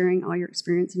you for sharing all your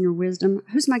experience and your wisdom.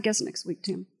 Who's my guest next week,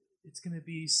 Tim? It's going to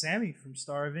be Sammy from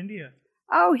Star of India.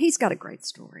 Oh, he's got a great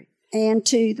story. And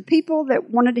to the people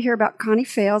that wanted to hear about Connie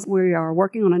Fales, we are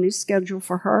working on a new schedule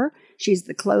for her. She's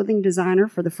the clothing designer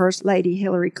for the First Lady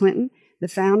Hillary Clinton, the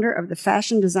founder of the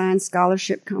Fashion Design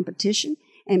Scholarship Competition,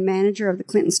 and manager of the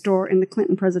Clinton Store in the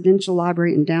Clinton Presidential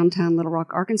Library in downtown Little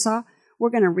Rock, Arkansas. We're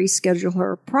going to reschedule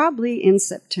her probably in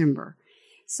September.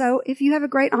 So if you have a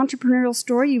great entrepreneurial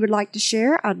story you would like to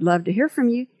share, I'd love to hear from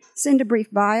you. Send a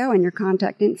brief bio and your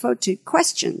contact info to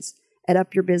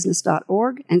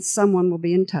questions@upyourbusiness.org, and someone will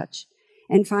be in touch.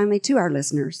 And finally, to our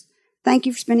listeners, thank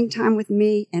you for spending time with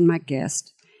me and my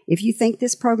guest. If you think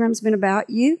this program's been about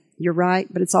you, you're right,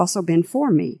 but it's also been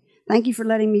for me. Thank you for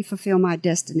letting me fulfill my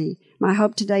destiny. My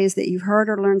hope today is that you've heard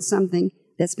or learned something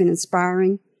that's been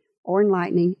inspiring or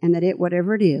enlightening, and that it,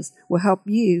 whatever it is, will help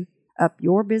you up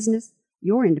your business,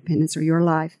 your independence, or your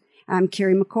life. I'm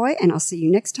Carrie McCoy, and I'll see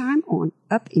you next time on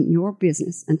Up in Your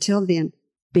Business. Until then,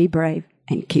 be brave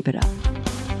and keep it up.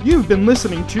 You've been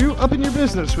listening to Up in Your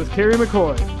Business with Carrie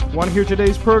McCoy. Want to hear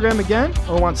today's program again,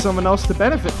 or want someone else to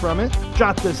benefit from it?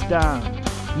 Jot this down.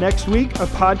 Next week, a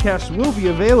podcast will be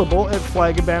available at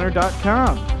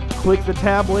flagandbanner.com. Click the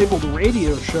tab labeled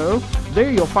Radio Show.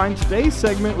 There you'll find today's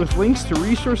segment with links to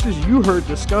resources you heard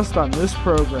discussed on this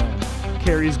program.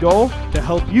 Carrie's goal, to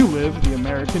help you live the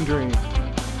American dream.